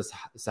think it was a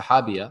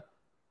sahabiya,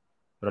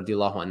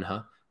 radiallahu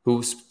anha,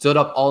 who stood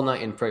up all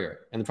night in prayer.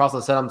 And the Prophet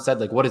ﷺ said,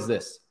 like, what is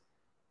this?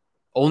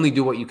 Only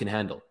do what you can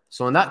handle.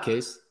 So in that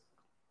case,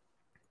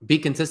 be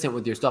consistent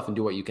with your stuff and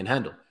do what you can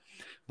handle.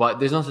 But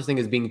there's no such thing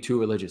as being too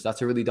religious.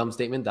 That's a really dumb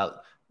statement that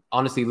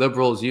honestly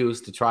liberals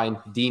use to try and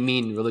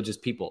demean religious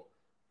people.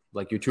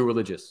 Like, you're too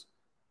religious.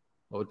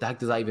 What the heck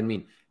does that even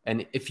mean?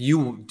 And if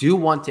you do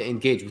want to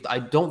engage with, I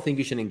don't think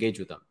you should engage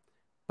with them.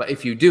 But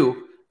if you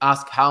do,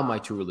 ask, how am I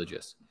too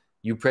religious?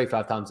 You pray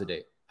 5 times a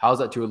day. How is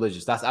that too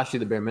religious? That's actually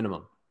the bare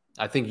minimum.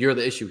 I think you're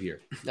the issue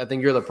here. I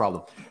think you're the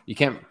problem. You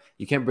can't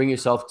bring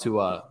yourself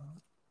to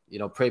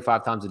pray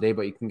 5 times a day,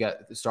 but you can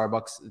get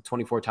Starbucks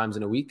 24 times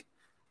in a week.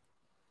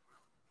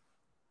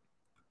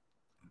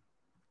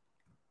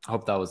 I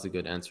hope that was a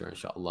good answer,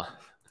 inshallah.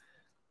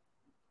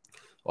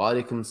 Wa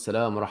alaikum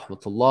salam wa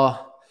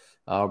rahmatullah.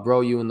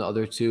 Bro, you and the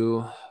other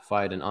 2,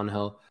 Fayed and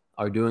Anhel,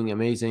 are doing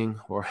amazing.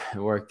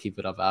 Work, keep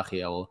it up,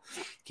 akhi. I will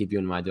keep you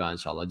in my dua,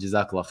 inshallah.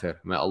 Jazakallah khair.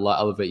 May Allah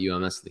elevate you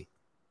immensely.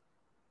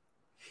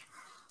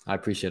 I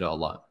appreciate it a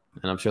lot.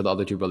 And I'm sure the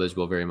other 2 brothers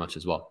will very much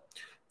as well.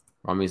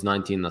 Rami's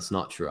 19. That's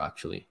not true,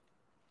 actually.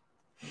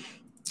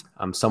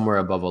 I'm somewhere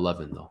above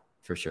 11, though,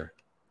 for sure.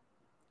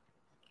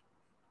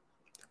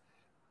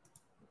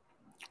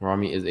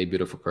 Rami is a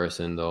beautiful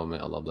person, though. May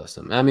Allah bless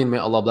him. I mean, may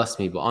Allah bless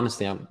me, but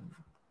honestly,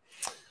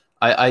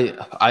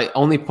 I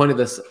only pointed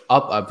this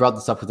up. I brought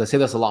this up because I say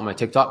this a lot on my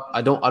TikTok.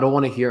 I don't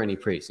want to hear any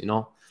praise. You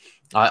know,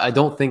 I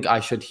don't think I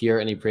should hear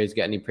any praise,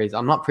 get any praise.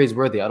 I'm not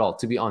praiseworthy at all,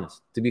 to be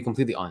honest. To be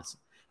completely honest,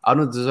 I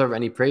don't deserve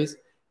any praise,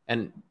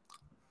 and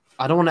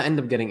I don't want to end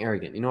up getting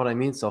arrogant. You know what I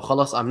mean? So,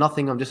 khalas, I'm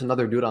nothing. I'm just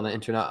another dude on the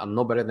internet. I'm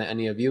no better than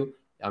any of you.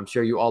 I'm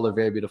sure you all are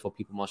very beautiful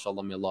people.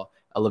 MashaAllah, may Allah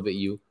elevate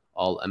you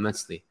all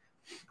immensely.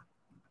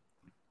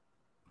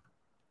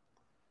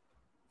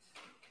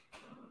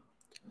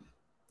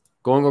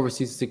 Going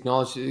overseas to seek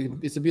knowledge,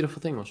 it's a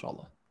beautiful thing,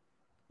 mashallah.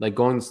 Like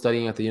going and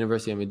studying at the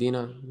University of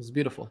Medina is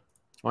beautiful.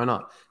 Why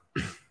not?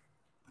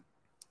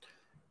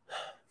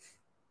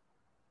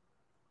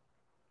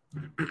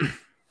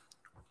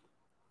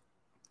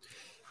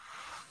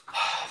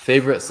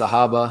 Favorite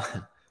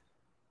Sahaba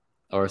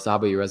or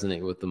Sahaba you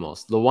resonate with the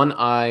most? The one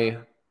I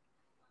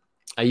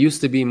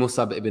used to be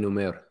Musab ibn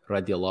Umair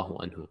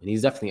radiallahu anhu, and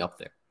he's definitely up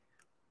there.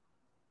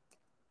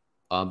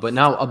 But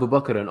now Abu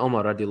Bakr and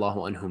Umar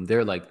radiallahu anhum,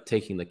 they're like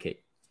taking the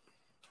cake.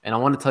 And I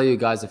want to tell you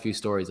guys a few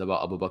stories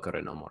about Abu Bakr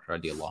and Umar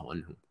radiallahu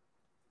anhum.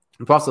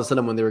 The Prophet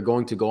ﷺ, when they were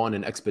going to go on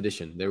an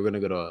expedition, they were going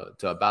to go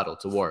to a battle,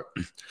 to war.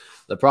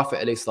 The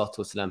Prophet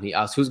ﷺ, he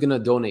asked, who's going to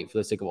donate for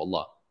the sake of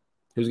Allah?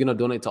 Who's going to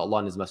donate to Allah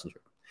and His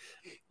Messenger?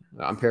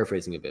 I'm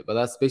paraphrasing a bit, but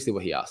that's basically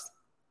what he asked.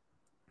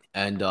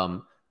 And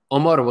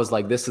Umar was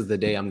like, this is the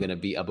day I'm going to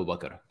beat Abu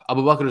Bakr.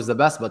 Abu Bakr is the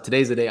best, but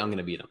today's the day I'm going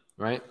to beat him,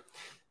 right?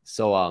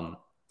 So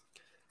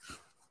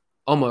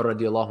Umar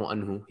radiallahu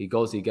anhu, he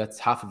goes, he gets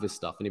half of his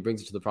stuff and he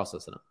brings it to the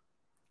Prophet ﷺ.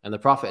 And the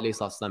Prophet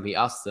ﷺ, he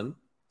asks him,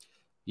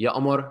 Ya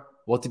Umar,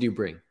 what did you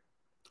bring?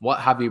 What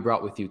have you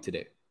brought with you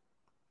today?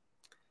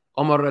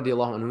 Umar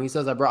radiallahu anhu, he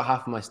says, I brought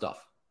half of my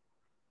stuff.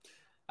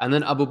 And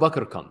then Abu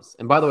Bakr comes.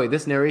 And by the way,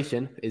 this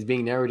narration is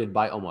being narrated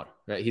by Umar,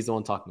 right? He's the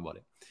one talking about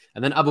it.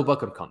 And then Abu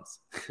Bakr comes.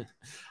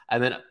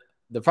 And then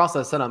the Prophet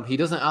ﷺ, he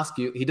doesn't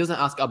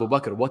ask Abu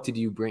Bakr, what did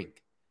you bring?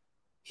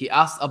 He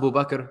asks Abu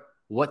Bakr,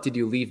 what did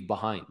you leave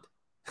behind?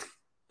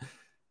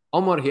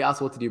 Umar, he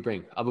asked, what did you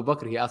bring? Abu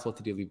Bakr, he asked, what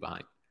did you leave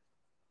behind?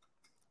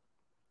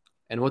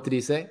 And what did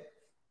he say?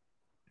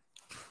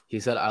 He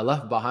said, I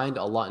left behind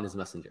Allah and His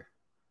Messenger.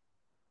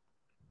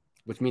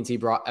 Which means he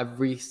brought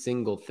every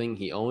single thing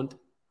he owned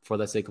for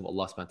the sake of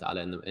Allah subhanahu wa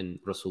ta'ala and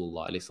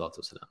Rasulullah alayhi salatu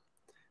wasalam.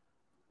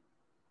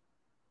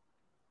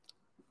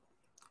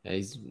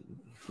 He's,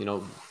 you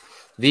know,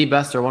 the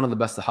best or one of the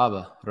best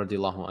Sahaba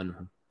radiallahu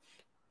anhum.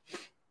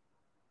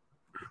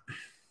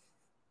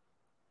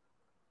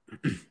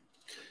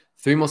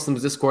 3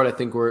 Muslims Discord, I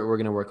think we're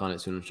going to work on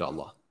it soon,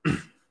 inshallah.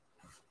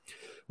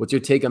 What's your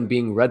take on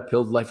being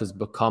red-pilled? Life has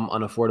become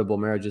unaffordable.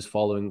 Marriages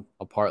falling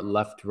apart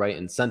left, right,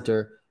 and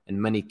center.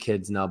 And many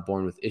kids now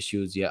born with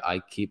issues. Yet I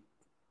keep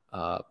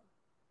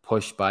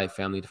pushed by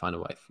family to find a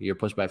wife. You're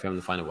pushed by family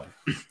to find a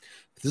wife.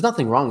 There's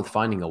nothing wrong with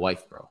finding a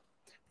wife, bro.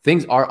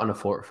 Things are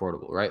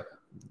unaffordable, right?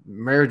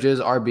 Marriages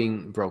are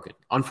being broken,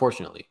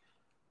 unfortunately.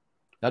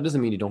 That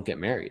doesn't mean you don't get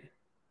married.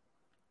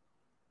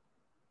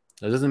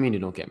 That doesn't mean you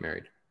don't get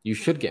married. You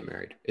should get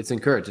married. It's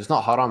encouraged. It's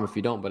not haram if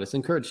you don't, but it's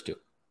encouraged to.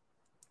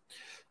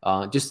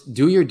 Just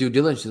do your due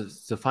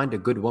diligence to find a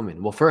good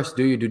woman. Well, first,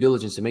 do your due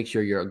diligence to make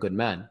sure you're a good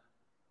man.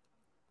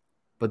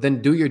 But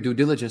then do your due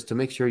diligence to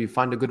make sure you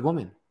find a good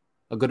woman,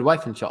 a good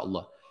wife,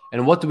 inshallah.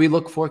 And what do we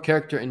look for?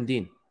 Character and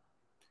deen.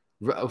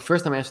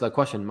 First time I answer that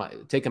question, my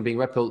take on being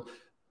red pill,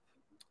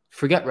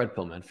 forget red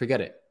pill, man. Forget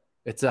it.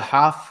 It's a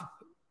half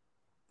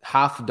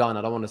done.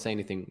 I don't want to say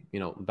anything,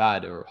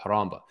 bad or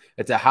haram, but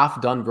it's a half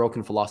done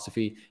broken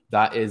philosophy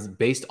that is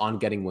based on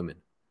getting women.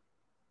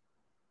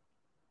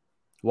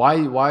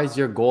 Why is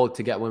your goal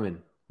to get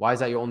women? Why is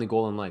that your only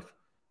goal in life?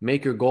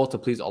 Make your goal to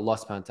please Allah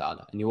subhanahu wa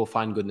ta'ala and you will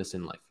find goodness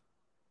in life.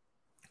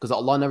 Because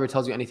Allah never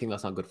tells you anything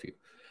that's not good for you.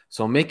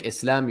 So make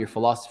Islam your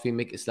philosophy,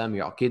 make Islam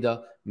your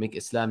aqidah, make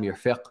Islam your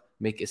fiqh,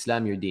 make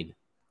Islam your deen.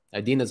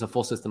 A deen is a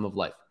full system of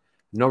life.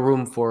 No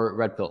room for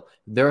red pill.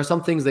 There are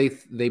some things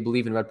they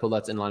believe in red pill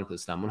that's in line with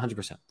Islam,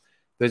 100%.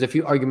 There's a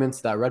few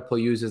arguments that red pill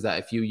uses that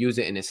if you use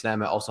it in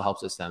Islam, it also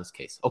helps Islam's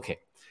case. Okay,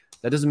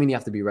 that doesn't mean you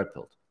have to be red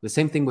pilled. The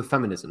same thing with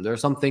feminism. There are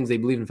some things they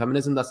believe in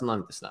feminism that's in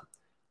line with Islam.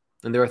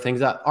 And there are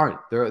things that aren't.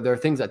 There are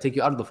things that take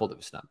you out of the fold of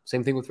Islam.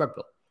 Same thing with red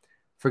pill.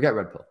 Forget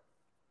red pill.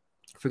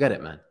 Forget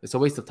it, man. It's a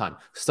waste of time.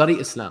 Study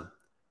Islam.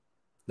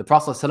 The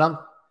Prophet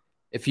ﷺ,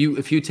 if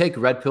you take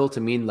red pill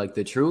to mean like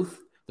the truth,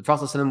 the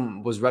Prophet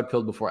ﷺ was red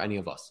pilled before any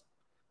of us.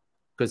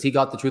 Because he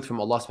got the truth from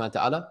Allah subhanahu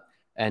wa ta'ala,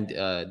 and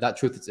that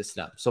truth is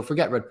Islam. So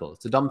forget red pill.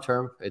 It's a dumb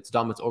term. It's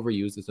dumb. It's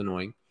overused. It's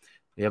annoying.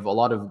 You have a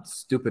lot of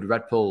stupid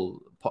red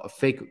pill,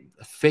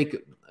 fake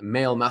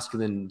male,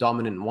 masculine,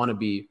 dominant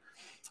wannabe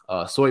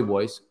soy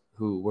boys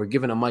who were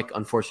given a mic,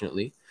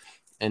 unfortunately,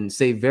 and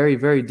say very,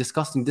 very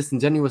disgusting,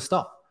 disingenuous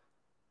stuff.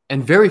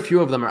 And very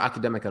few of them are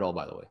academic at all,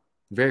 by the way.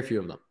 Very few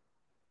of them.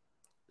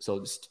 So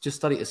just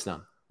study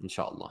Islam,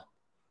 inshallah.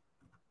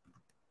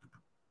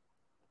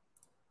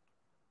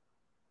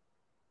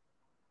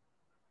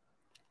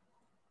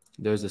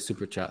 There's a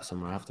super chat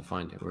somewhere. I have to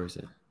find it. Where is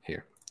it?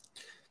 Here.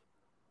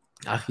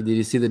 Akhi, did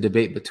you see the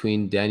debate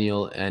between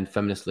Daniel and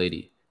Feminist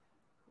Lady?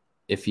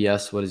 If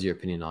yes, what is your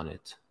opinion on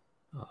it?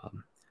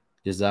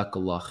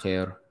 Jazakallah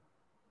khair.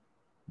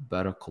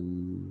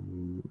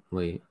 Barakal.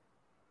 Wait.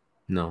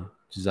 No.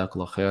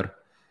 Jazakallah khair.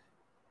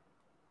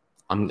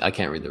 I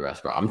can't read the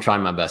rest, bro. I'm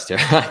trying my best here.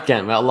 I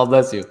can't. May Allah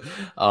bless you.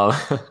 Wa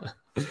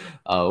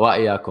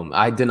iyakum.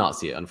 I did not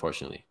see it,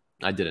 unfortunately.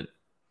 I didn't.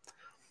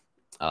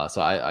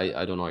 So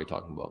I don't know what you're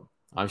talking about.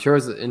 I'm sure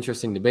it's an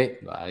interesting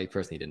debate, but I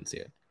personally didn't see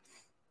it.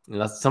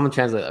 Unless someone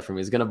translate that for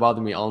me. It's gonna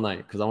bother me all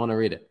night because I want to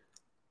read it.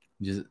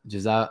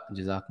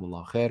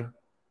 Jazakumullah khair.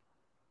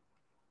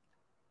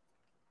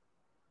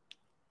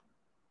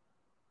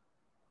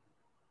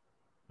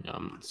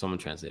 Someone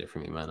translate it for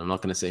me, man. I'm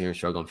not gonna sit here and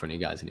struggle in front of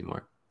you guys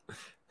anymore.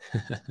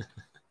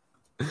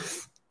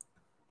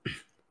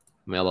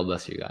 May Allah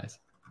bless you guys.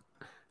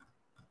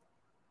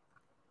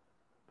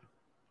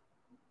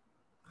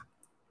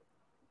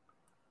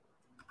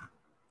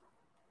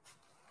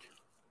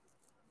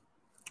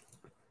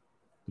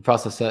 The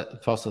Prophet said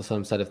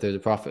if there's a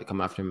prophet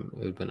come after him, it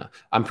would have been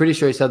I'm pretty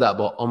sure he said that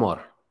about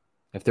Umar.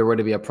 If there were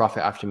to be a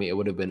prophet after me, it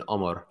would have been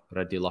Umar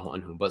radiallahu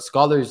anhu. But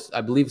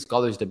I believe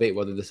scholars debate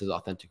whether this is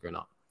authentic or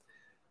not.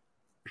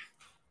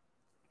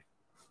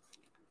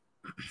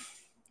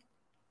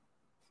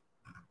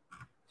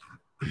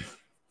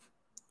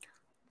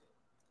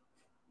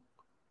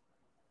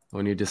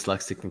 When you're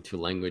dyslexic in 2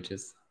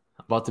 languages.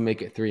 I'm about to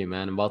make it 3,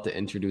 man. I'm about to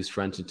introduce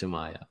French into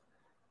my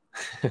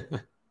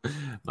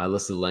my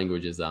list of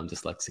languages that I'm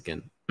dyslexic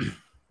in.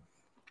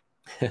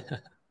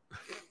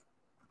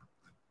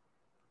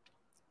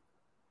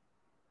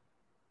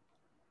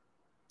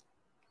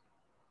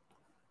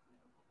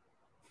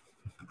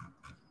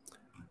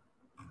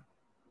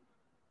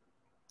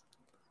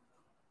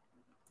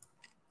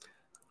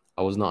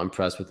 I was not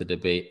impressed with the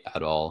debate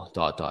at all. ...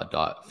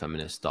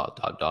 Feminist ...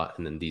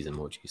 And then these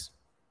emojis.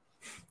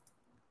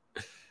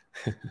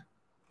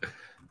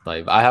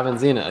 Like, I haven't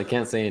seen it. I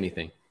can't say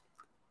anything.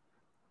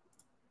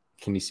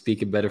 Can you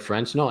speak a better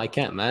French? No, I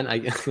can't, man. I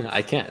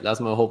can't. That's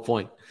my whole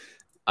point.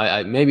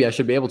 I maybe I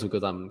should be able to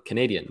because I'm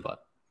Canadian,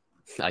 but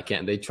I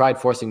can't. They tried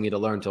forcing me to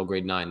learn until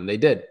grade 9, and they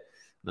did.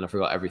 Then I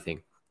forgot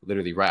everything.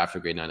 Literally right after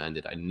grade 9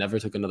 ended. I never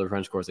took another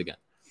French course again.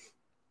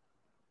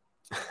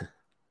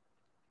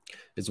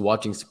 Is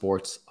watching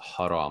sports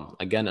haram?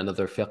 Again,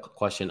 another fiqh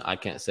question. I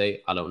can't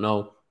say. I don't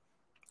know.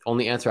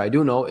 Only answer I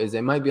do know is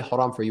it might be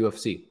haram for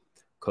UFC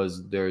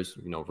because there's,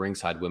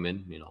 ringside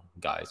women,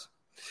 guys.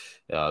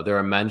 There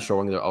are men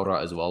showing their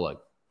aura as well, like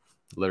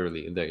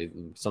literally. They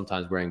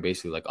sometimes wearing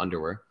basically like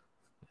underwear.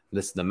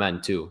 This is the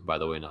men too, by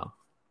the way. Now,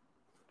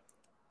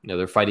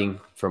 they're fighting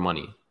for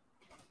money.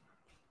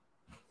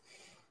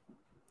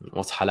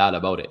 What's halal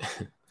about it?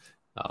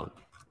 And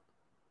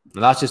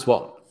that's just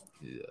what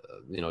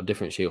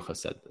different shaykh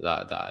has said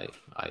that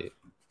I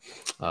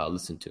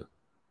listened to.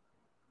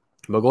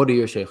 But go to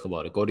your shaykh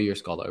about it. Go to your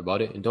scholar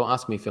about it, and don't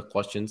ask me fiqh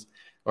questions,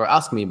 or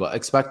ask me, but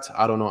expect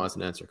I don't know as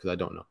an answer because I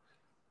don't know.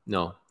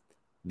 No,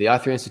 the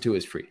Athir Institute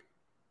is free.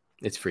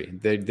 It's free.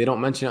 They don't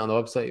mention it on the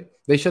website.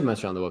 They should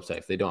mention it on the website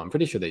if they don't. I'm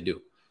pretty sure they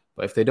do.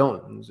 But if they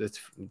don't, it's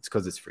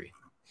because it's free.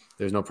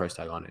 There's no price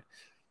tag on it.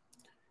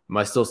 Am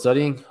I still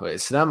studying?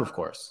 Islam, of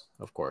course.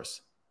 Of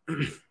course.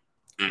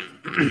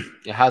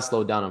 It has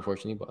slowed down,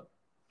 unfortunately, but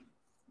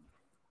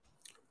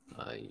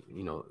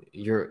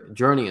your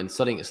journey in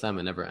studying Islam,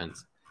 it never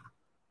ends.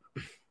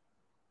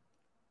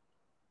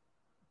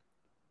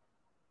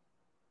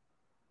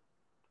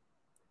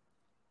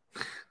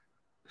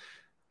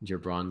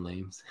 Gibran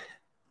lames.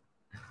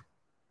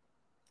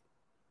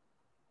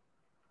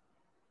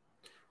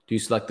 Do you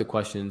select the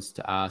questions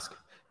to ask?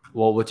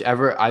 Well,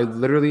 whichever. I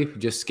literally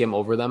just skim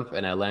over them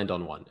and I land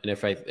on one. And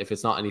if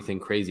it's not anything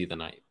crazy,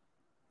 then I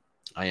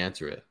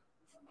answer it.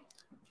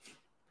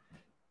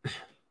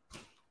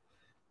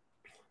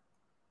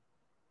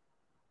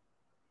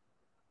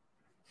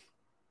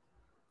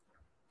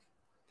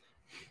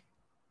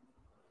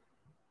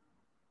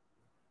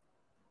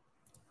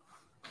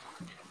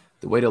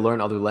 The way to learn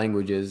other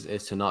languages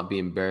is to not be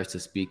embarrassed to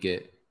speak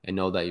it and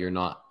know that you're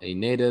not a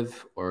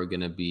native or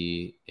going to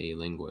be a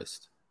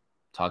linguist.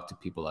 Talk to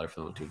people that are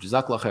fluent too.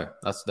 Jazakallah khair.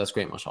 That's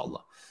great,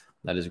 mashallah.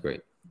 That is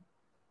great.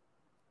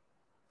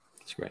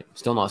 It's great.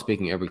 Still not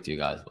speaking Arabic to you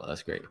guys, but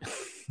that's great.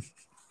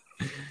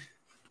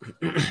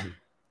 Do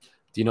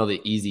you know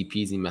the easy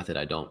peasy method?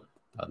 I don't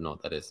know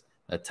what that is.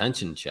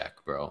 Attention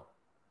check, bro.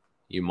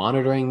 You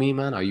monitoring me,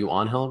 man? Are you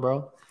on hell,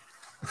 bro?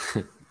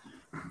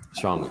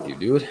 What's wrong with you,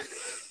 dude?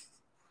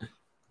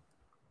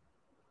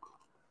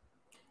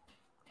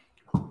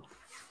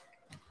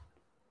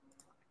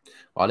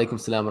 Wa alaikum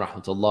salam wa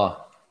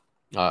rahmatullah.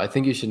 I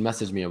think you should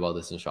message me about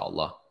this,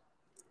 inshallah.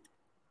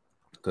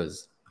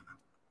 Because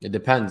it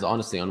depends,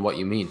 honestly, on what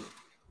you mean.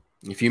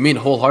 If you mean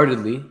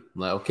wholeheartedly,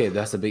 like, okay,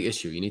 that's a big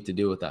issue. You need to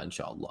deal with that,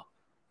 inshallah.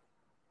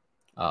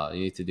 You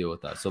need to deal with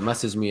that. So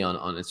message me on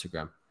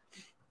Instagram.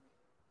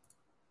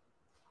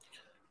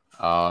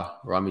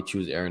 Rami,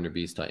 choose Aaron or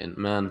Beast Titan.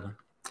 Man,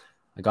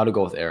 I got to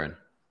go with Aaron.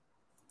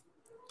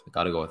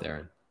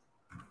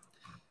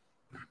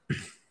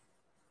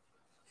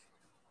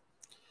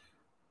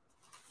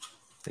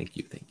 Thank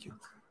you.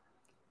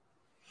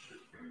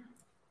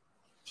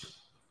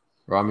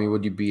 Rami,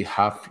 would you be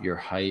half your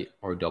height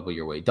or double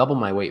your weight? Double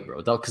my weight,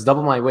 bro. Because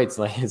double my weight's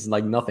like it's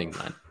like nothing,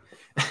 man.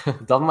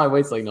 Double my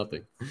weight's like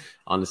nothing,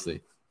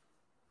 honestly.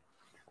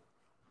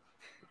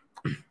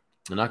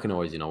 And I can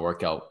always,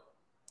 work out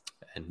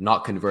and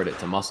not convert it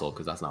to muscle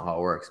because that's not how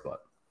it works,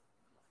 but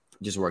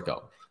just work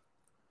out.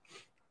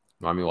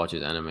 Rami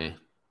watches anime.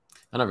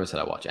 I never said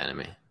I watch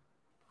anime.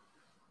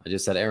 I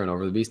just said Eren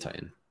over the Beast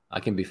Titan. I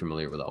can be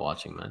familiar without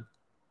watching, man.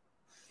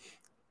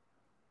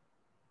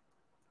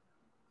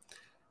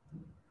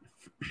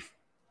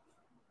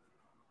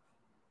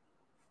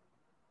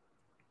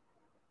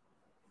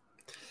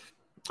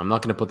 I'm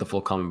not going to put the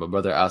full comment, but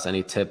brother asked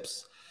any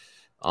tips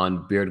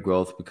on beard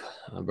growth.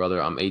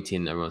 Brother, I'm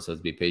 18. Everyone says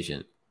be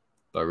patient,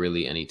 but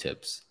really any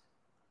tips?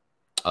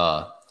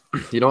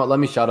 You know what? Let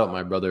me shout out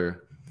my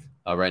brother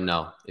right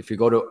now. If you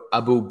go to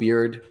Abu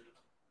Beard,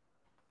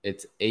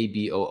 it's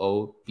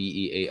ABOOBEARD.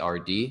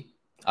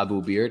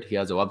 Abu Beard. He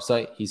has a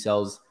website. He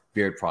sells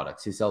beard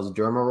products. He sells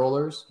derma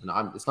rollers, and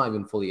it's not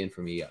even fully in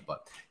for me yet,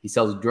 but he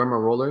sells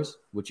derma rollers,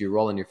 which you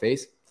roll in your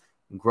face.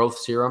 Growth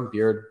serum,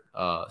 beard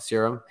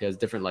serum. He has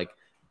different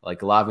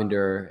like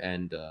lavender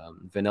and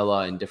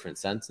vanilla and different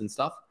scents and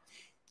stuff.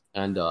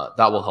 And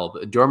that will help.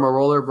 A derma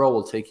roller, bro,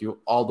 will take you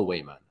all the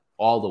way, man.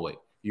 All the way.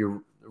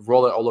 You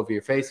roll it all over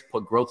your face,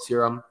 put growth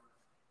serum.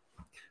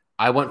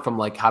 I went from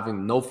like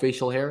having no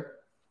facial hair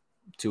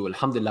to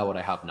alhamdulillah what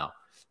I have now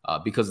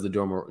because of the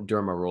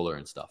derma roller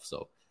and stuff.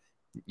 So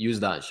use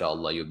that,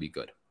 inshallah, you'll be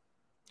good.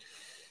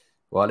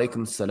 Wa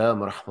alaikum salam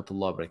wa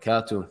rahmatullahi wa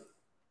barakatuh.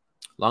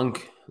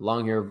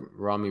 Long hair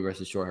Rami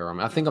versus short hair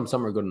Rami. I think I'm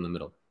somewhere good in the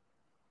middle.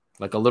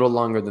 Like a little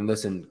longer than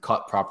this and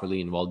cut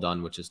properly and well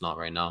done, which is not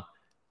right now.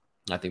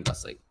 I think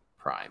that's like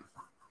prime.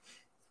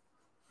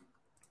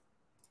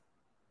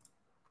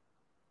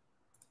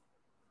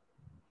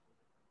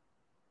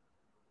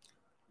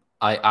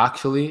 I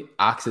actually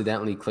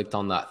accidentally clicked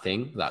on that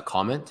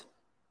comment,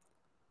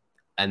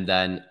 and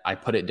then I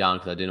put it down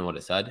because I didn't know what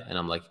it said. And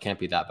I'm like, it can't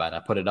be that bad. I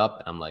put it up,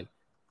 and I'm like,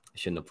 I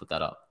shouldn't have put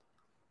that up.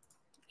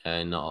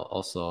 And I'll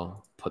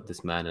also put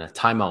this man in a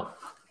timeout.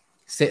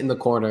 Sit in the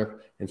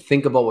corner and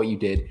think about what you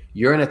did.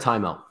 You're in a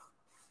timeout.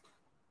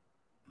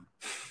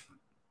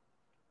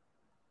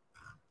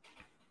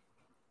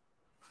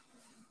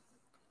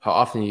 How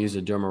often you use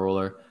a derma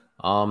roller?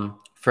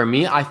 For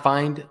me, I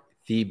find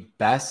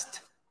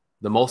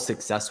the most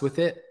success with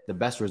it, the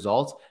best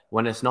results,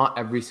 when it's not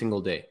every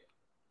single day.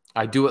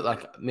 I do it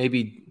like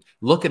maybe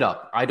look it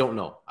up. I don't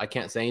know. I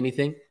can't say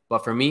anything.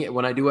 But for me,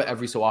 when I do it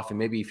every so often,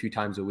 maybe a few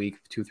times a week,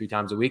 2-3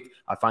 times a week,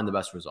 I find the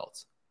best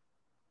results.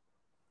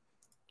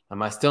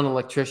 Am I still an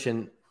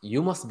electrician?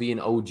 You must be an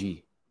OG.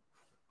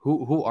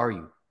 Who are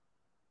you?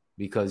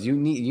 Because you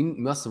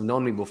must have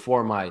known me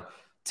before my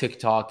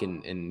TikTok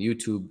and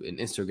YouTube and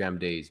Instagram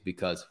days,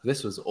 because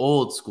this was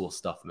old school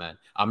stuff, man.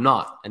 I'm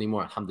not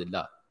anymore,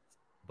 alhamdulillah.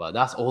 But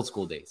that's old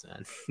school days,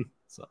 man.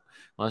 So,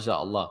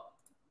 mashallah.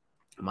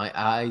 My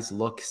eyes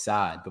look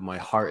sad, but my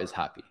heart is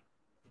happy.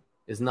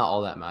 Isn't that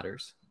all that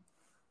matters?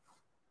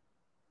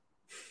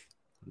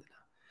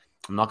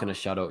 I'm not going to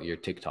shout out your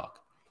TikTok.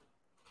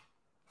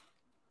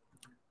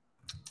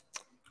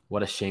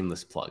 What a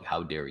shameless plug.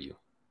 How dare you?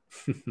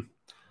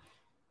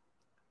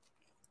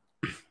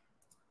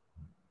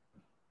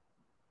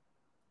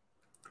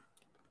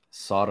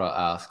 Sara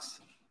asks,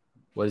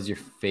 what is your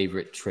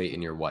favorite trait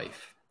in your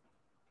wife?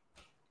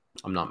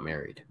 I'm not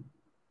married.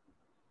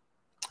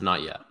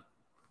 Not yet.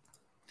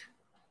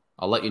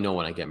 I'll let you know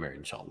when I get married,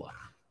 inshallah.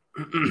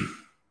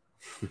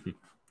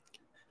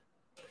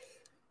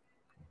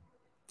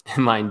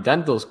 Am I in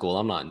dental school?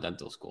 I'm not in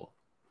dental school.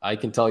 I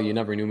can tell you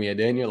never knew me a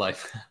day in your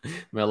life.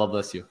 May Allah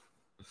bless you.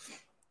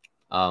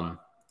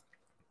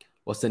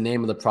 What's the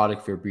name of the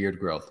product for beard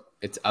growth?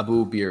 It's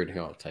Abu Beard.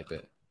 Here, I'll type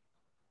it.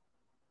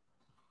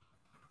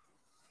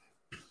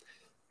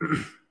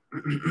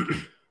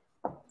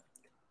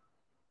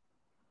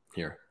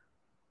 Here.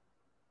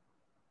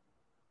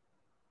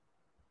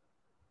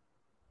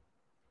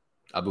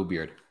 Abu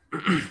Beard.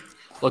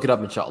 Look it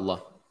up,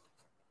 inshallah.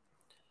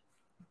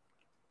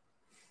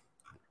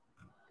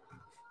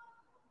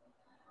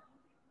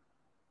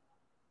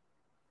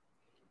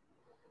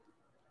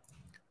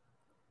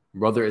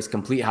 Brother, is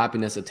complete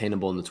happiness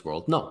attainable in this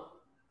world? No,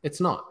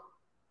 it's not.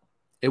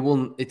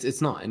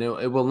 It's not, and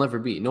it will never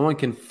be. No one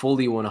can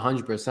fully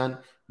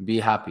 100% be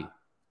happy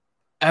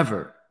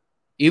ever.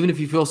 Even if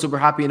you feel super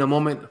happy in a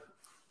moment,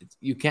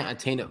 you can't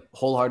attain it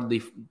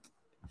wholeheartedly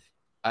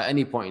at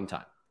any point in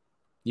time.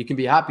 You can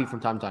be happy from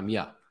time to time,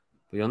 yeah,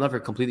 but you'll never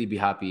completely be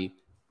happy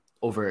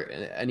over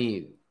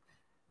any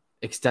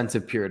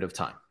extensive period of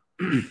time.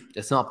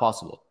 It's not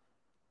possible.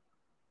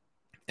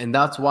 And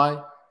that's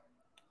why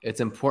it's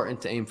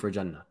important to aim for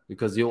Jannah,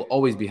 because you'll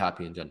always be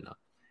happy in Jannah.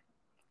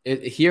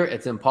 Here,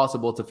 it's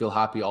impossible to feel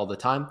happy all the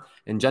time.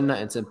 In Jannah,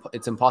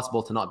 it's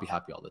impossible to not be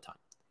happy all the time.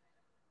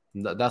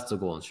 That's the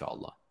goal,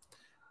 inshallah.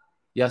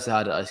 Yes, I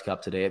had an ice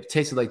cap today. It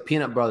tasted like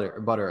peanut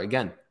butter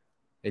again.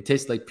 It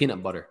tastes like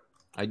peanut butter.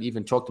 I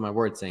even choked my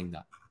words saying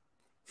that.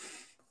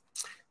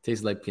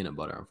 Tastes like peanut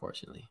butter,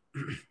 unfortunately.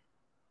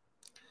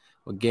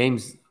 What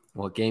games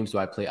What games do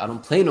I play? I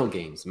don't play no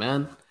games,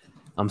 man.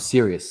 I'm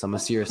serious. I'm a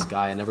serious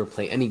guy. I never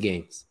play any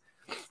games.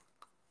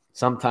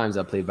 Sometimes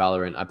I play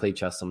Valorant. I play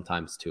chess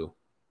sometimes too.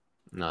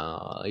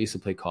 I used to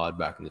play COD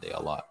back in the day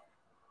a lot.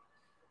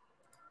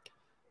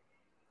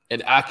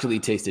 It actually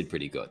tasted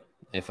pretty good,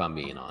 if I'm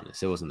being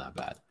honest. It wasn't that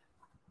bad.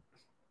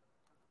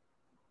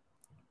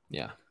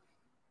 Yeah.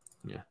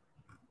 Yeah.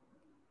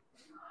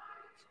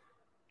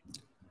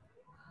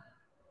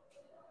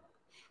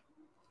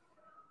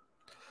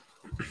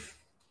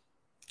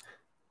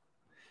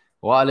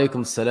 Wa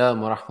alaikum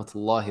salam wa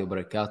rahmatullahi wa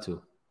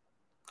barakatuh.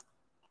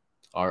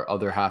 Our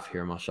other half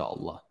here,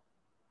 mashallah.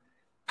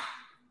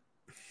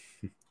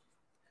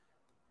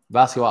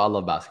 Basketball, I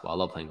love basketball. I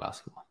love playing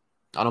basketball.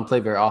 I don't play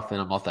very often.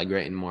 I'm not that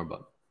great anymore,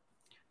 but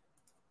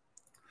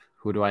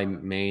who do I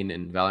main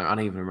in Valorant? I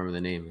don't even remember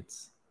the name.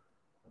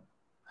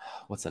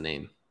 What's the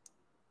name?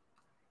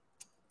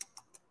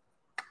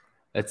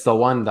 It's the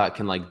one that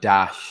can like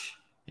dash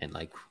and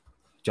like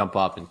jump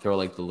up and throw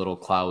like the little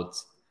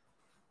clouds.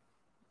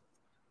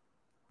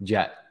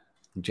 Jet.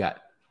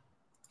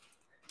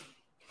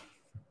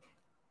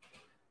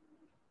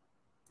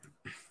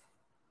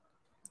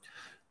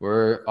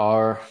 Where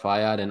are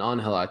Fayad and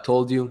Angel? I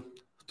told you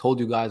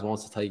guys,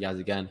 wants to tell you guys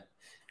again.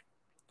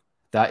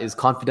 That is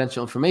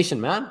confidential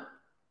information, man.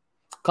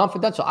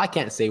 Confidential. I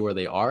can't say where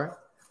they are.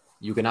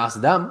 You can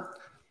ask them.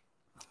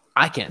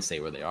 I can't say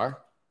where they are.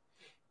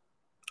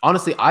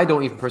 Honestly, I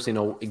don't even personally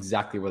know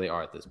exactly where they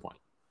are at this point.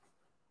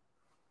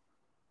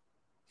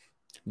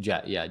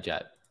 Jet.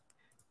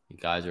 You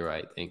guys are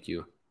right. Thank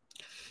you.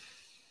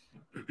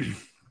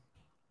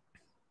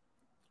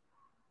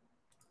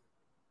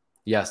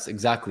 Yes,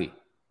 exactly.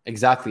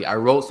 I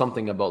wrote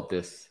something about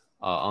this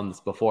on this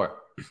before.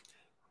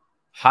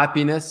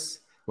 Happiness,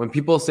 when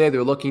people say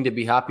they're looking to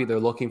be happy, they're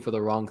looking for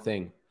the wrong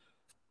thing.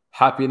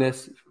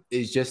 Happiness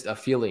is just a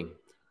feeling.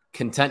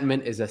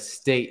 Contentment is a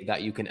state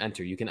that you can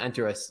enter. You can't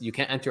enter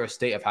a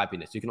state of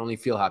happiness. You can only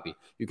feel happy.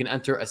 You can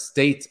enter a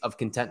state of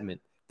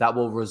contentment that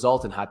will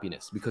result in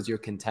happiness because you're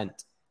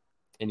content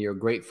and you're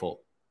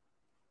grateful.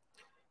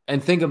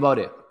 And think about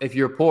it. If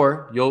you're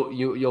poor,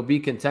 you'll be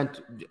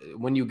content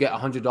when you get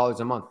 $100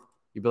 a month.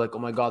 You'll be like, oh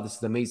my God, this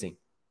is amazing.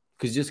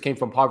 Because you just came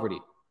from poverty.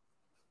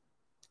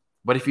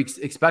 But if you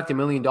expect $1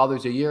 million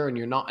a year and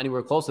you're not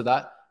anywhere close to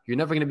that, you're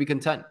never going to be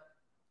content.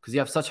 Because you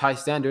have such high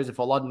standards. If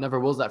Allah never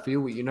wills that for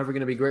you, you're never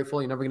going to be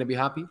grateful. You're never going to be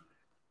happy.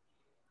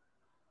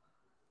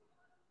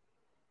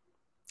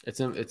 It's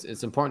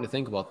important to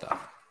think about that.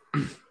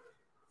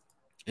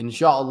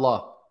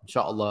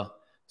 Inshallah,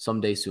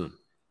 someday soon.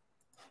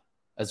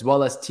 As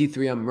well as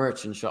T3M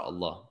merch,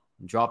 inshallah,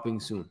 dropping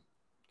soon.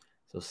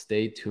 So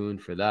stay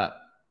tuned for that.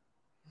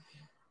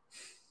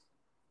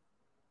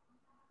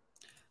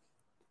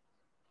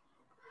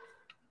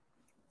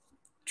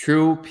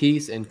 True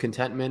peace and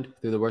contentment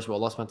through the worship of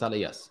Allah subhanahu wa ta'ala,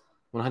 yes,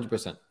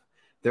 100%.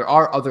 There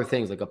are other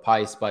things like a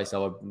pious spice that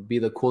will be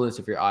the coolness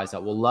of your eyes,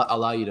 that will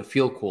allow you to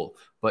feel cool.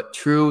 But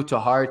true to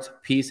heart,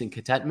 peace and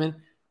contentment,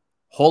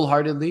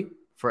 wholeheartedly,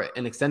 for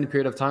an extended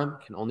period of time,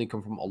 can only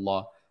come from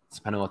Allah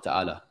subhanahu wa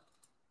ta'ala.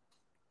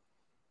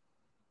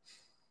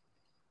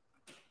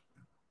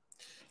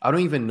 I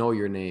don't even know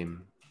your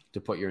name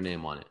to put your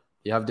name on it.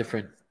 You have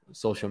different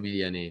social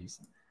media names.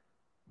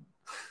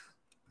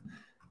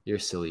 You're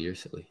silly.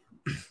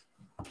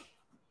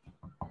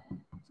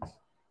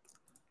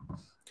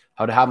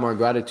 How to have more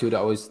gratitude. I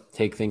always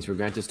take things for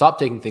granted. Stop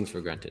taking things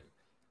for granted.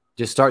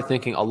 Just start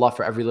thanking Allah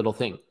for every little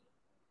thing.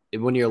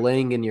 When you're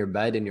laying in your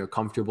bed and you're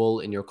comfortable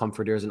in your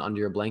comforters and under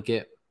your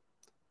blanket,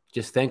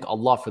 just thank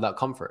Allah for that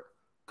comfort.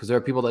 Because there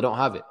are people that don't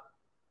have it.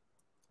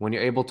 When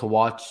you're able to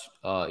watch,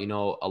 a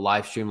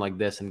live stream like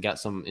this and get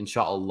some,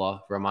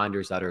 inshallah,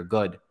 reminders that are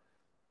good,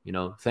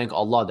 thank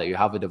Allah that you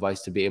have a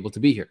device to be able to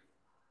be here.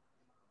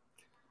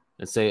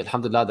 And say,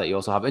 alhamdulillah, that you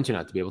also have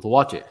internet to be able to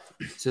watch it.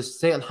 Just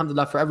say,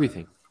 alhamdulillah, for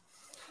everything.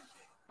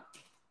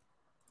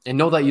 And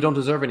know that you don't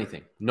deserve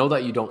anything. Know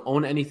that you don't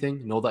own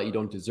anything. Know that you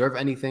don't deserve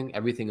anything.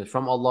 Everything is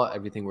from Allah.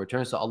 Everything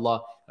returns to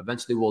Allah.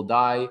 Eventually we'll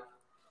die.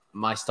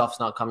 My stuff's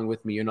not coming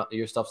with me.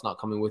 Your stuff's not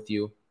coming with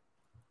you.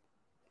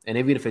 And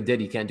even if it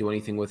did, you can't do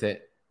anything with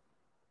it.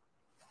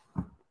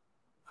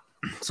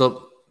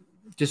 So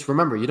just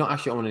remember, you don't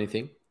actually own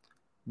anything.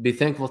 Be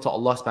thankful to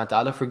Allah subhanahu wa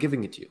ta'ala for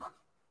giving it to you.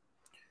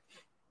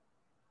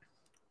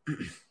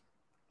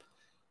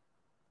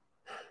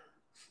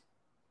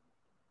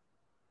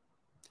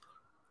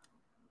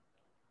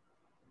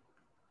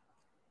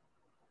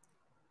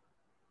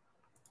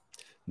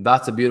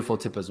 That's a beautiful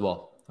tip as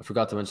well. I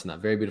forgot to mention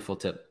that. Very beautiful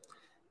tip.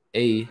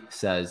 A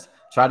says,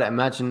 try to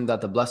imagine that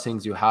the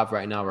blessings you have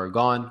right now are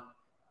gone,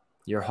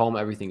 your home,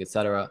 everything,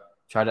 etc.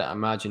 Try to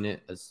imagine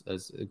it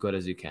as good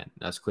as you can,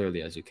 as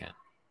clearly as you can.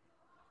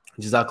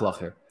 Jazakallah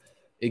khair.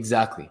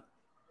 Exactly.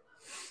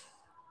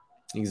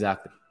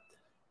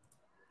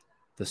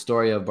 The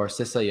story of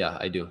Barsissa, yeah,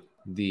 I do.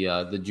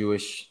 The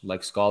Jewish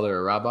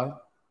scholar or rabbi.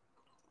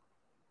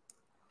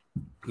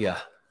 Yeah.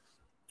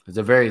 It's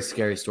a very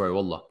scary story,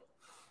 wallah.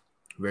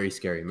 Very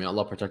scary. May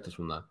Allah protect us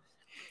from that.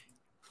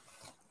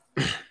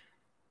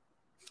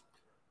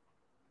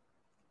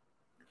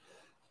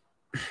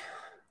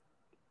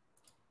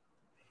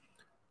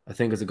 I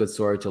think it's a good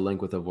story to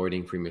link with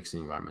avoiding free mixing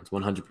environments.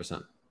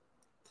 100%.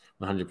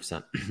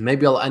 100%.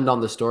 Maybe I'll end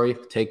on the story,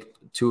 take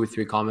 2 or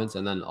 3 comments,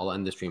 and then I'll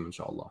end the stream,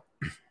 inshallah.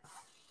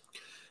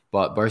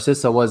 But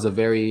Barsissa was a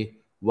very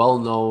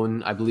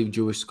well-known, I believe,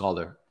 Jewish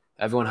scholar.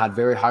 Everyone had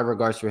very high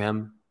regards for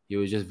him. He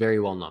was just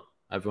very well-known.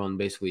 Everyone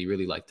basically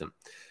really liked him.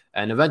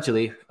 And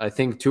eventually, I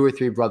think 2 or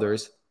 3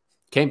 brothers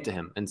came to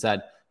him and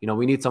said,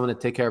 we need someone to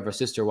take care of our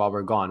sister while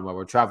we're gone, while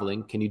we're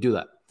traveling. Can you do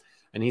that?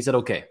 And he said,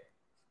 okay.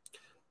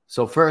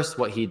 So first,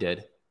 what he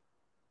did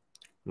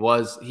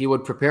was he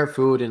would prepare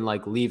food and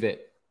leave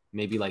it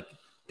maybe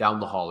down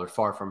the hall or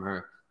far from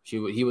her. He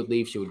would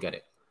leave, she would get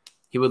it.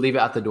 He would leave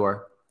it at the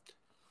door.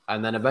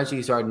 And then eventually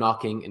he started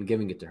knocking and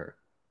giving it to her.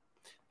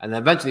 And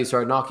then eventually he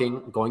started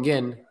knocking, going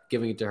in,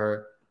 giving it to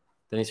her.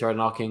 Then he started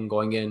knocking,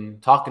 going in,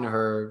 talking to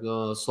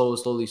her,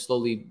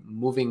 slowly,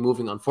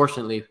 moving,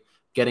 unfortunately,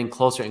 getting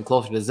closer and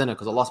closer to zina,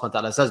 because Allah subhanahu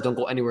wa ta'ala says, don't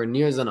go anywhere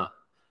near zina.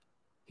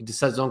 He just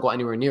says, don't go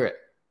anywhere near it.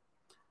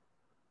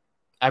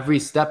 Every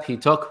step he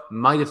took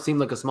might have seemed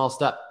like a small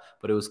step,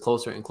 but it was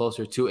closer and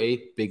closer to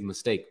a big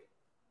mistake.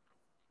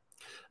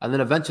 And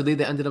then eventually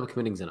they ended up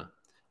committing zina.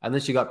 And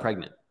then she got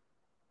pregnant.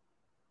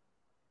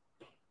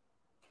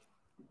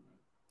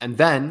 And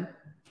then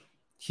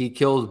he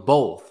killed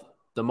both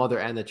the mother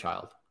and the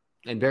child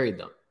and buried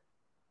them.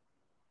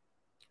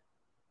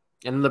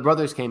 And then the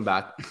brothers came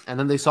back, and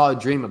then they saw a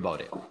dream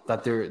about it,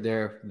 that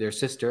their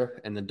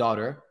sister and the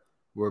daughter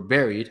were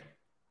buried,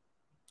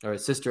 or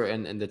sister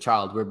and the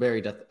child were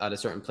buried at a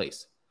certain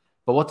place.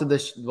 But what did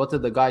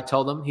the guy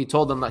tell them? He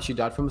told them that she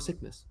died from a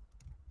sickness,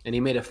 and he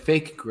made a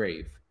fake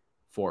grave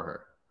for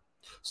her.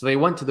 So they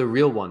went to the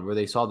real one where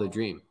they saw the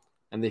dream,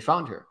 and they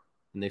found her,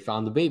 and they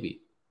found the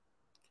baby.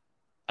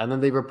 And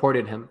then they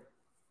reported him,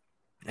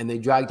 and they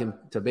dragged him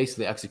to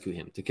basically execute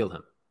him, to kill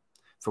him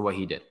for what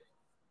he did.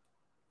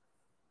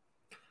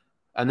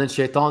 And then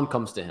Shaitan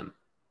comes to him.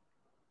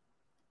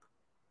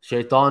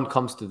 Shaitan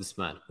comes to this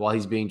man while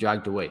he's being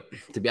dragged away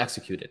to be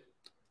executed.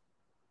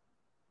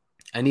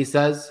 And he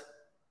says,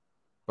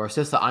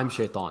 Barsissa, I'm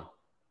Shaitan.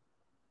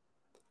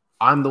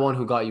 I'm the one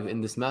who got you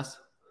in this mess.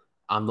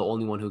 I'm the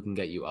only one who can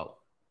get you out.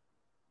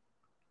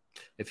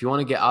 If you want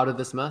to get out of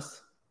this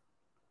mess,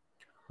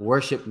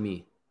 worship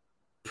me.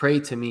 Pray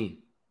to me,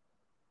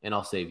 and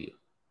I'll save you.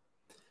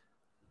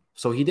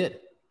 So he did.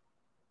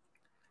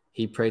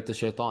 He prayed to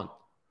Shaitan.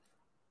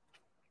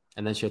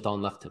 And then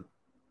Shaitan left him.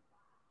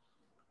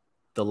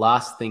 The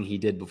last thing he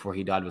did before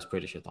he died was pray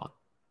to Shaitan.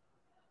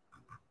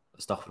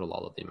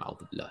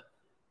 Astaghfirullah.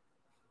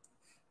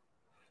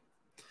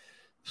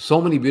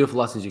 So many beautiful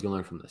lessons you can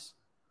learn from this.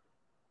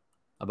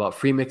 About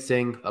free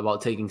mixing,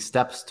 about taking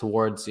steps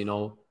towards,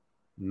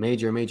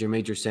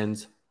 major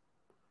sins.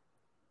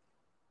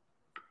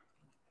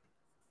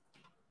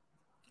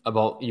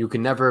 About you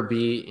can never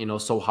be,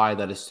 so high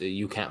that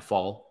you can't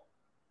fall.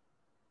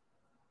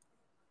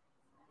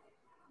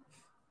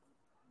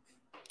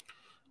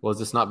 Was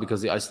this not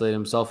because he isolated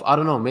himself? I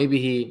don't know. Maybe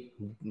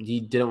he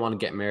didn't want to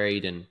get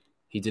married, and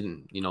he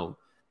didn't,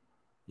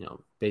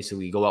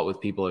 basically go out with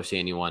people or see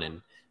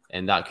anyone,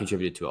 and that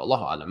contributed to it.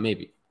 Allahu A'lam,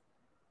 maybe.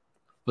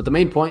 But the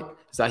main point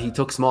is that he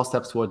took small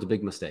steps towards a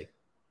big mistake.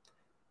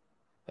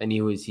 And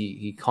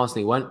he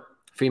constantly went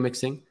free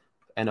mixing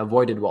and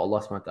avoided what Allah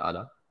subhanahu wa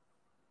ta'ala,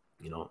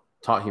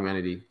 taught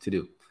humanity to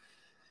do.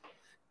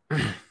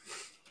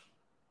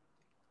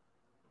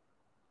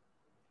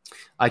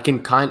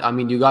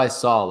 You guys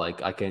saw,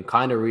 I can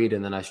kind of read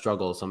and then I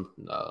struggle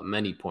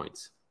many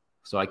points.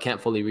 So I can't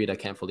fully read, I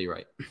can't fully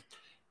write.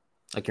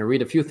 I can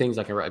read a few things,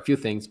 I can write a few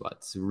things, but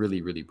it's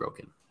really, really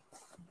broken.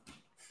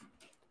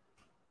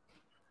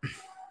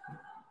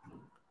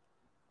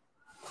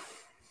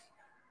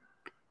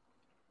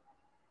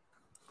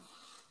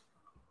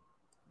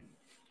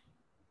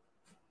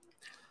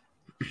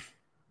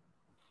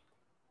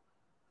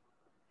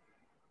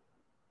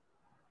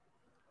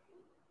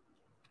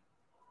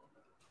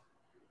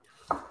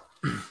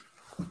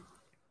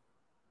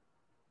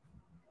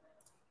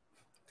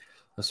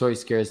 The story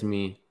scares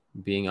me,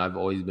 being I've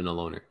always been a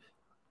loner.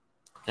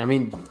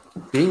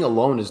 Being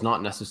alone is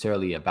not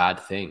necessarily a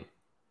bad thing.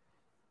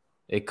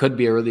 It could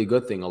be a really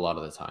good thing a lot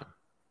of the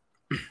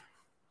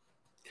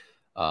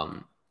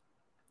time.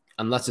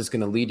 Unless it's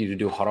going to lead you to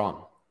do haram.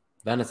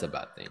 Then it's a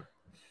bad thing.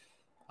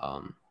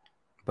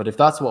 But if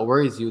that's what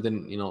worries you,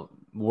 then,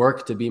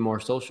 work to be more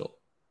social.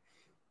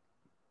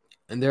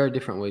 And there are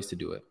different ways to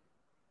do it.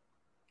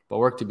 But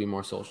work to be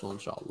more social,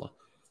 inshallah.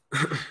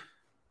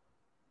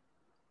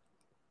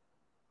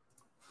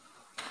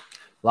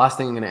 Last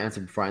thing I'm going to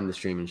answer before I end the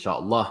stream,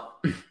 inshallah.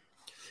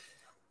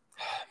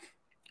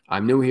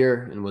 I'm new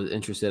here and was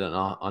interested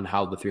on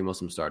how the 3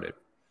 Muslims started.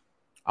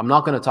 I'm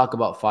not going to talk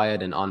about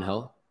Fayed and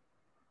Angel,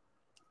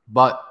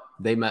 but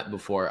they met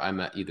before I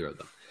met either of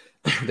them.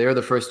 They are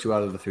the first 2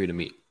 out of the 3 to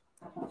meet.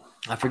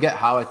 I forget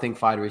how. I think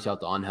Fayed reached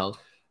out to Angel,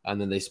 and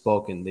then they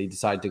spoke, and they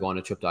decided to go on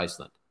a trip to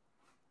Iceland.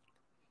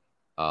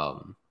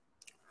 And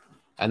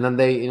then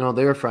they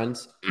were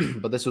friends,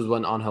 but this was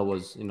when Angel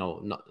was,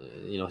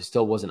 he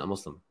still wasn't a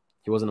Muslim.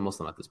 He wasn't a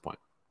Muslim at this point.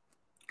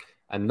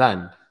 And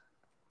then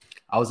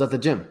I was at the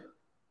gym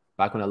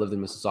back when I lived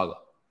in Mississauga,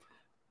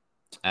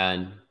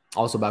 and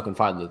also back when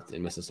Fahd lived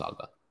in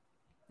Mississauga.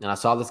 And I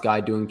saw this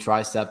guy doing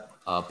tricep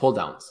pull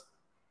downs.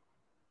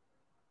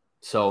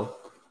 So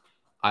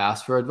I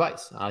asked for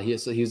advice.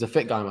 He's a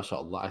fit guy,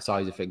 mashallah. I saw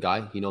he's a fit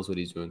guy. He knows what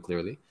he's doing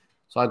clearly.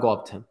 So I go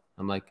up to him.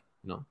 I'm like,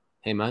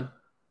 hey man,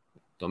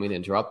 don't mean to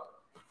interrupt.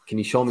 Can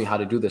you show me how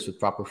to do this with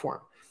proper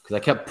form? Because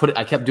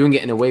I kept doing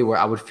it in a way where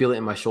I would feel it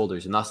in my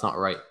shoulders, and that's not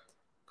right.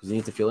 Because you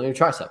need to feel it in your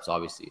triceps,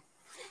 obviously.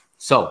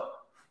 So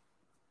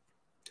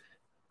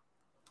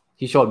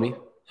he showed me,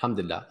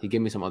 alhamdulillah. He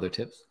gave me some other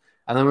tips.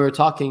 And then we were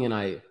talking, and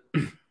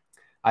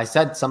I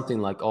said something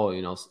like, oh,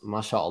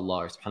 mashallah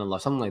or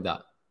subhanallah, something like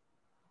that.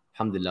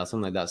 Alhamdulillah,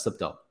 something like that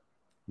slipped out.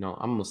 I'm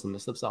a Muslim,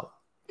 it slips out.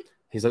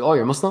 He's like, oh,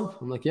 you're Muslim?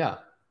 I'm like, yeah.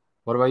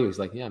 What about you? He's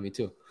like, yeah, me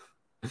too.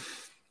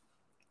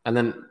 And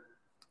then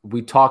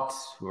we talked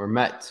or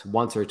met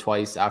once or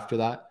twice after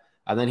that.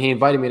 And then he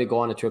invited me to go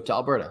on a trip to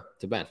Alberta,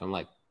 to Banff. I'm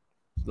like,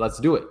 let's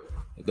do it.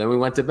 Then we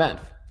went to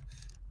Banff.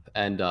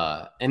 And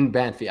in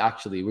Banff,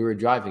 we were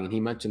driving, and he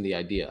mentioned the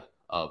idea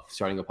of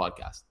starting a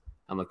podcast.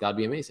 I'm like, that'd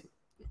be amazing.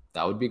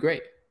 That would be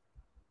great.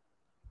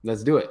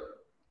 Let's do it.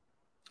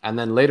 And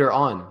then later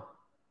on,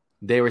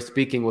 they were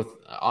speaking with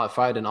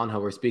Fahd and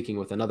Anha were speaking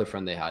with another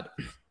friend they had.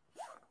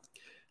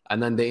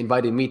 And then they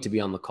invited me to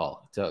be on the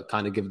call to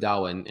kind of give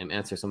dawah and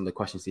answer some of the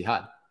questions he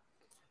had.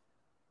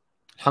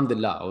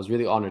 Alhamdulillah, I was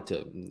really honored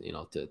to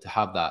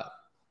have that,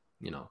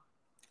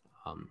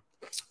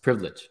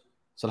 privilege.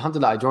 So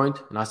alhamdulillah, I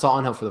joined and I saw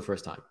Anha for the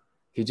first time.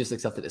 He just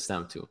accepted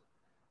Islam too.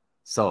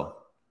 So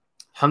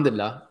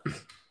alhamdulillah,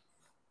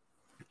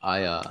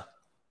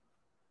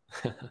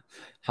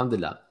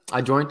 alhamdulillah,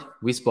 I joined,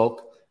 we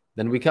spoke.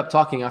 Then we kept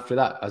talking after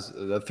that, as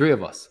the three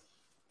of us.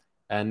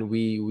 And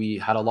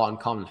we had a lot in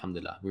common,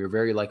 alhamdulillah. We were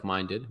very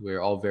like-minded. We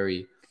were all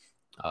very,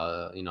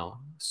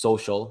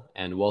 social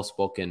and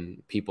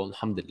well-spoken people,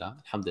 alhamdulillah.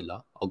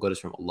 Alhamdulillah. All good is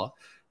from Allah.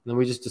 And then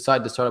we just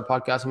decided to start a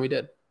podcast, and we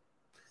did.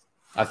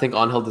 I think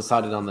Anhel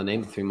decided on the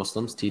name, Three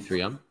Muslims,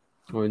 T3M.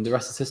 And the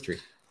rest is history.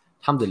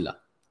 Alhamdulillah.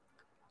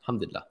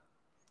 Alhamdulillah.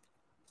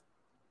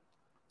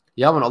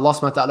 Yeah, when Allah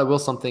subhanahu wa ta'ala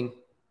wills something,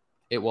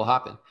 it will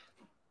happen.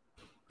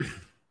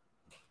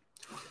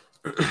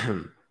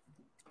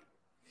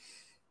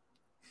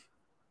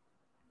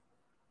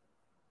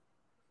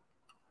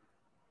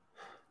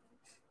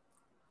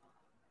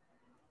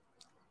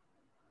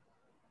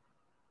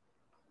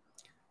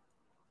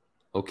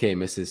 Okay,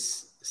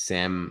 Mrs.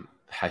 Sam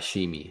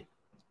Hashimi,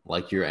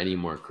 like you're any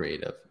more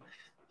creative.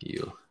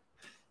 You.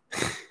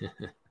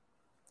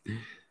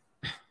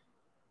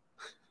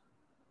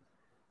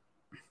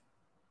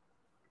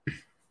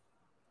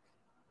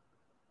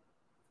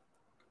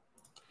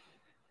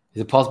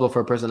 Is it possible for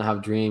a person to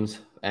have dreams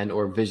and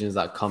or visions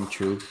that come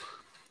true,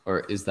 or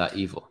is that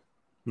evil?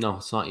 No,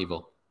 it's not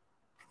evil.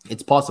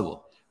 It's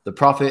possible. The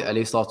Prophet,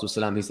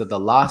 ﷺ, he said the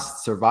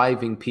last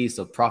surviving piece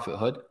of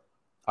prophethood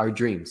are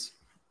dreams.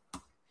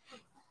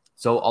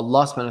 So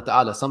Allah subhanahu wa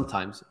ta'ala,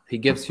 sometimes he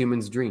gives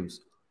humans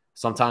dreams.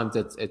 Sometimes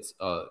it's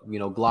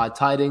glad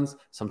tidings.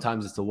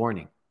 Sometimes it's a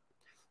warning.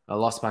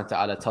 Allah subhanahu wa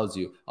ta'ala tells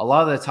you, a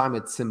lot of the time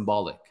it's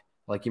symbolic.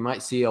 Like you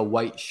might see a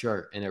white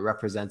shirt and it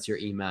represents your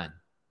iman,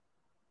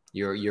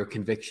 your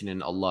conviction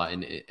in Allah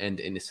and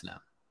in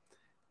Islam.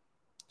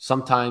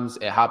 Sometimes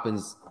it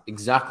happens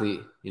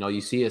exactly,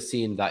 you see a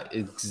scene that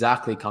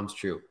exactly comes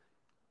true,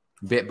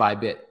 bit by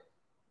bit.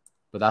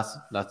 But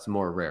that's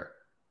more rare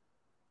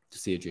to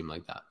see a dream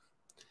like that.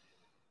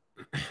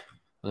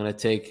 I'm going to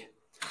take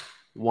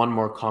one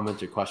more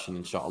comment or question,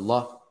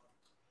 inshallah.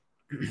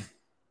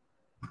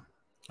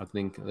 I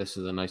think this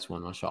is a nice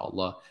one,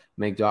 mashallah.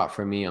 Make dua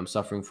for me. I'm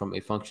suffering from a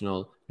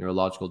functional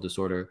neurological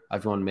disorder.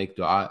 Everyone make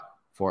dua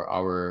for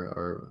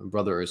our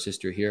brother or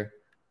sister here,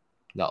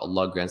 that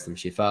Allah grants them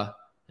shifa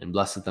and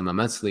blesses them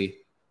immensely.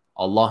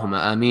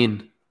 Allahumma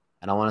ameen.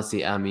 And I want to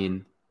see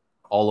ameen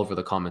all over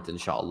the comment,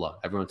 inshallah.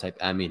 Everyone type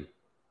ameen.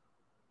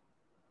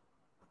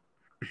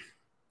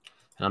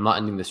 And I'm not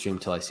ending the stream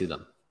till I see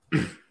them.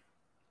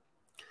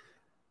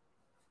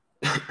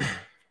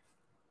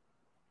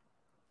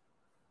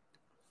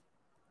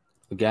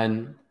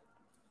 Again,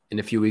 in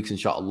a few weeks,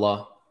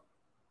 inshallah,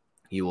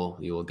 you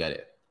will get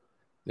it.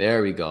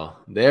 There we go,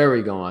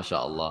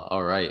 mashallah.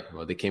 All right.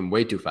 Well, they came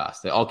way too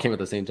fast. They all came at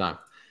the same time.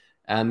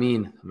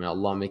 Ameen. May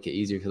Allah make it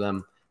easier for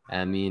them.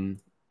 Ameen,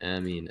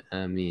 ameen,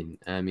 ameen,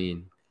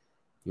 ameen.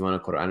 You want a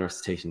Quran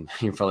recitation?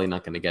 You're probably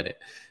not going to get it.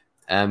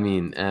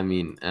 Ameen,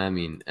 ameen,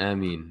 ameen,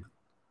 ameen.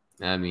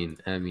 Ameen,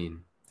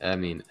 ameen,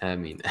 ameen,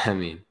 ameen,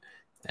 ameen,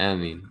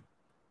 ameen,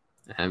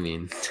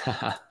 ameen.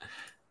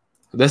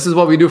 This is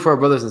what we do for our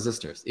brothers and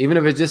sisters. Even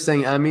if it's just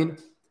saying ameen,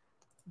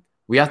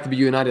 we have to be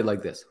united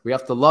like this. We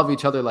have to love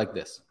each other like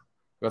this.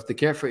 We have to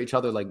care for each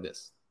other like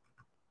this.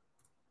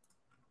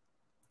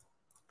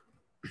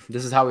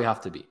 This is how we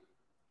have to be.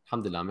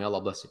 Alhamdulillah, may Allah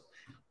bless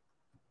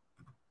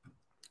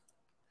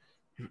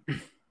you.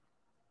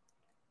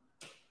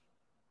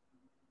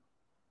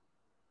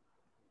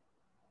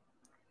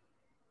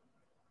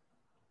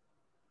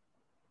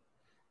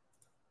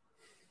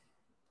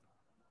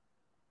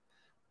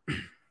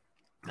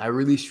 I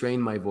really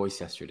strained my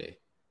voice yesterday.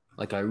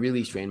 Like, I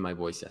really strained my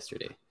voice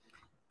yesterday.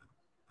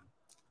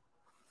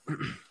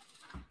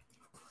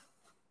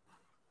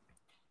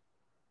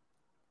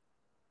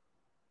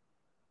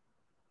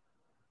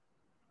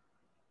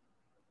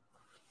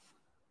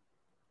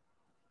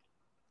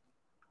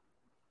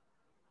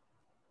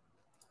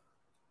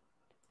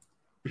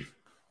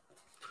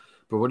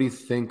 But what do you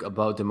think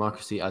about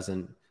democracy as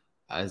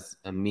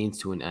a means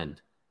to an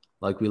end?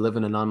 Like, we live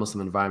in a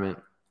non-Muslim environment.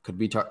 Could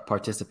we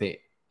participate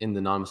in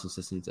the non-Muslim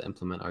system to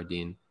implement our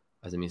deen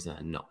as a means to an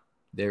end? No.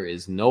 There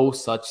is no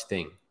such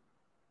thing.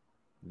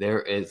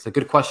 It's a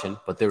good question,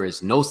 but there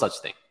is no such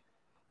thing.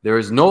 There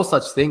is no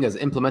such thing as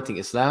implementing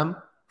Islam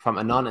from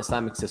a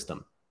non-Islamic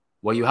system.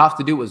 What you have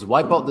to do is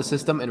wipe out the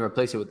system and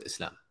replace it with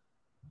Islam.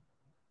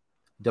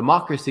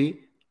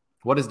 Democracy,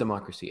 what is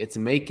democracy? It's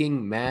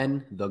making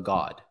man the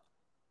God.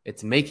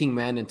 It's making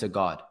man into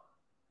God.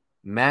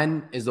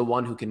 Man is the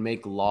one who can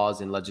make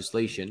laws and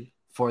legislation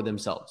for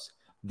themselves.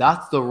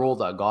 That's the role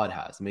that God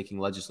has, making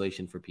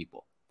legislation for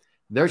people.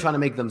 They're trying to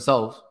make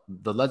themselves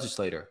the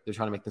legislator. They're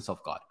trying to make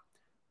themselves God.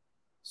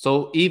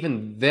 So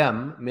even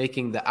them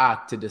making the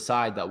act to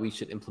decide that we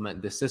should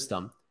implement this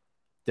system,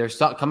 they're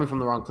coming from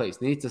the wrong place.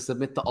 They need to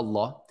submit to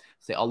Allah.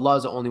 Say Allah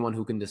is the only one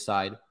who can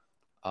decide,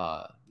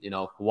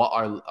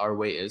 what our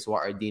way is,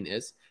 what our deen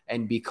is.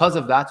 And because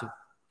of that,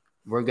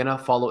 we're going to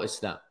follow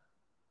Islam.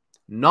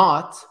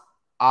 Not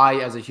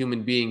I, as a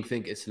human being,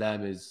 think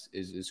Islam is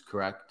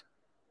correct.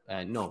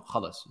 And no,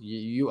 khalas.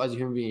 You as a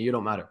human being, you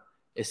don't matter.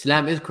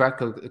 Islam is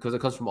correct because it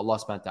comes from Allah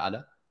subhanahu wa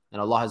ta'ala. And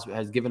Allah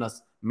has given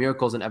us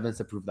miracles and evidence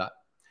to prove that.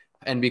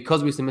 And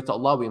because we submit to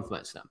Allah, we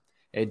implement Islam.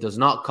 It does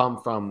not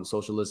come from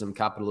socialism,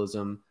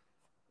 capitalism,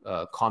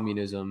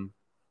 communism,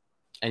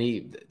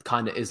 any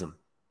kind of ism.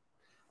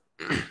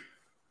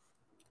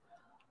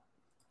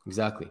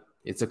 Exactly.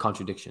 It's a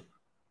contradiction.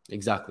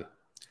 Exactly.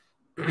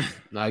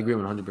 I agree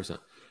 100%.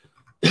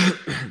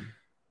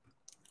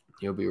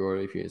 You'll be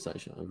royal if you recite,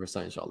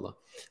 inshallah.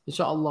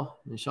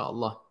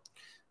 Inshallah.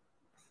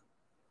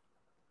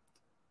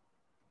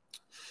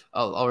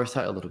 I'll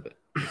recite a little bit.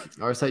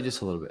 I'll recite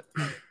just a little bit.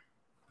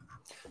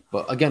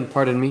 But again,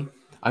 pardon me.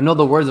 I know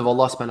the words of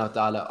Allah subhanahu wa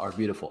ta'ala are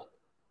beautiful.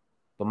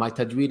 But my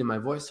tajweed and my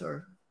voice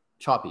are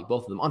choppy,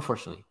 both of them,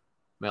 unfortunately.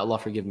 May Allah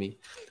forgive me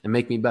and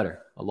make me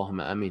better.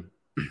 Allahumma ameen.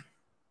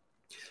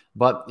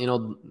 But,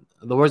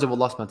 the words of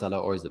Allah subhanahu wa ta'ala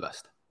are always the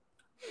best.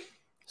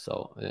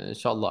 So,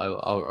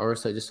 inshallah, I'll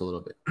recite just a little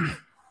bit.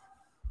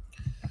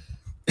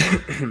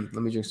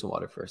 Let me drink some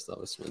water first, though.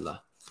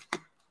 Bismillah.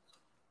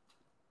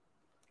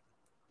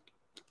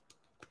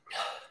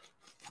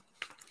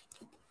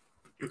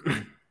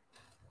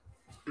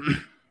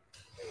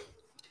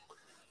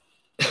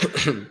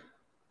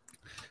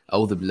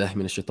 أعوذ بالله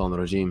من الشيطان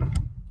الرجيم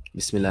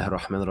بسم الله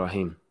الرحمن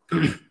الرحيم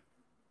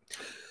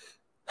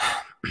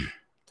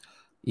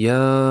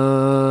يا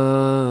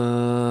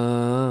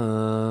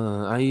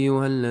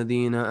أيها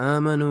الذين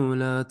آمنوا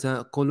لا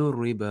تأكلوا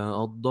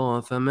الربا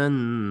أضعافا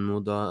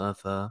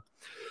مضاعفا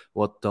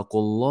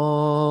واتقوا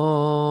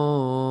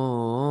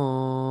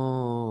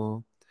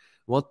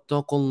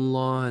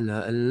الله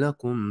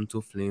لعلكم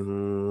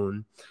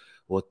تفلحون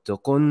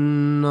واتقوا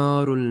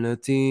النار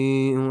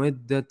التي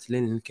أعدت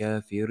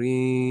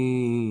للكافرين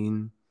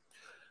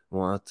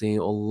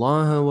وأطيعوا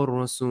الله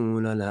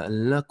والرسول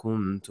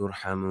لعلكم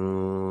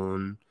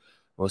ترحمون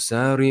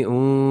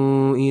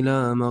وسارعوا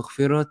إلى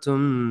مغفرة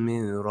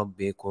من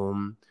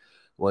ربكم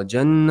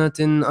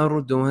وجنة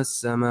أرضها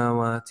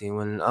السماوات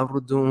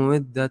والأرض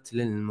أعدت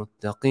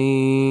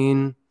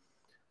للمتقين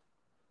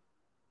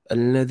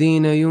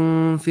الذين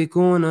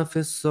ينفقون في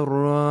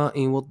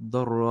السراء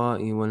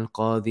والضراء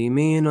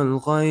والقاذمين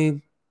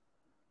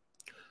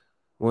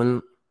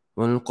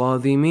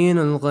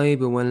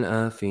الغيظ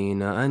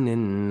والعافين عن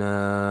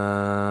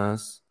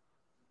الناس.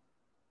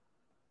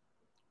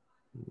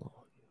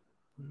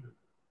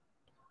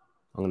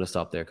 I'm going to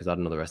stop there because I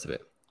don't know the rest of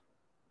it.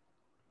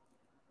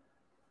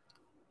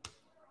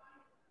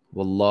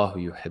 Wallahu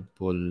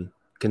yuhibbul.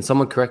 Can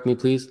someone correct me,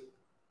 please?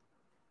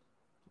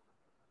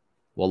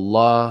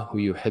 Wallahu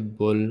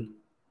yuhibbul.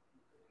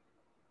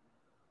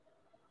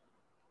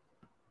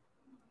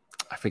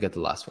 I forget the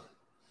last one.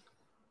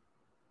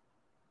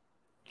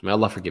 May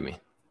Allah forgive me.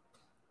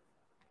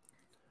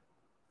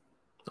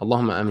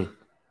 Allahumma ameen.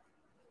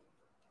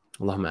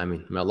 Allahumma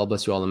ameen. May Allah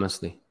bless you all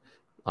immensely.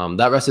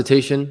 That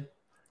recitation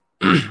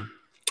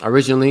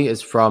originally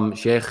is from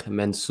Sheikh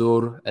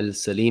Mansour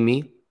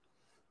al-Salimi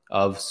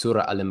of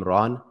Surah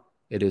Al-Imran.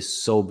 It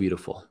is so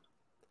beautiful.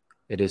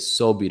 It is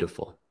so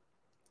beautiful.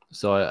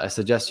 So I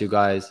suggest you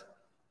guys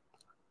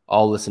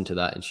all listen to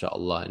that,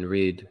 inshallah, and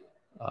read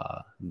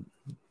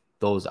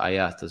those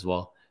ayat as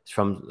well. It's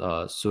from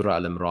Surah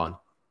Al-Imran.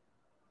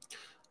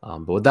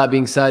 But with that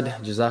being said,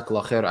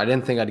 Jazakallah khair. I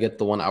didn't think I'd get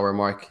the 1 hour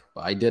mark,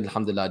 but I did.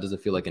 Alhamdulillah, it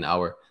doesn't feel like an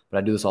hour. But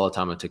I do this all the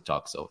time on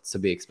TikTok, so it's to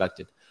be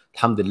expected.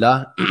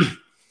 Alhamdulillah.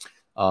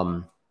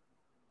 Allah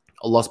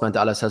subhanahu wa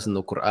ta'ala says in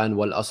the Quran,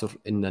 وَالْأَصْرِ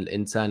إِنَّ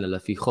الْإِنسَانَ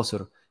لَفِي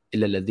خُسْرٍ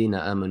إِلَّا الَّذِينَ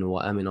آمَنُوا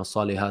وَآمِنُوا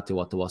الصَّالِحَاتِ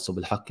وَتَوَاصَوْا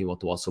بِالْحَقِّ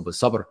وَتَوَاصَوْا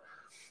بِالصَّبْرِ.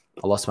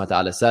 Allah subhanahu wa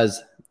ta'ala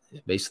says,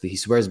 Basically, he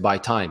swears by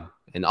time.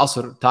 And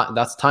also,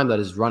 that's time that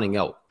is running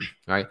out.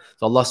 Right?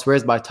 So Allah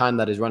swears by time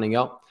that is running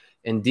out.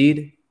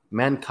 Indeed,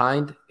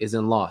 mankind is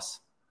in loss,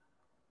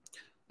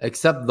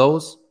 except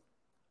those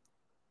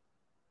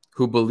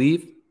who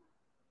believe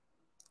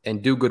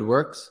and do good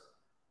works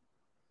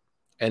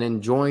and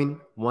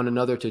enjoin one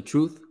another to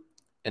truth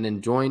and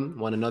enjoin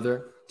one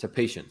another to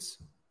patience.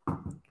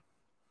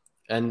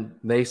 And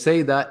they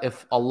say that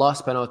if Allah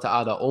subhanahu wa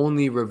ta'ala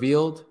only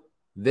revealed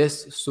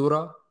this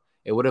surah,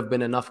 it would have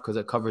been enough because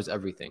it covers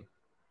everything.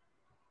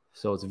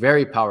 So it's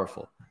very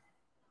powerful.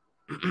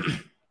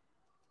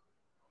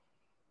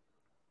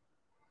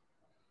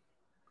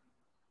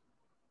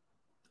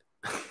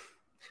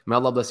 May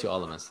Allah bless you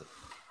all immensely.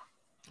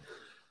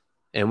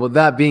 And with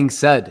that being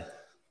said,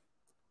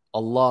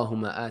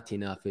 Allahumma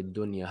atina fid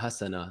dunya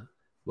hasana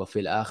wa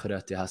fil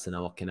akhirati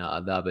hasana wa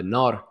qina adhab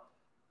an-nar.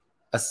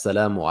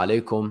 Assalamu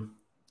alaikum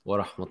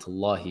wa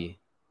rahmatullahi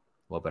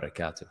wa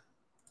barakatuh.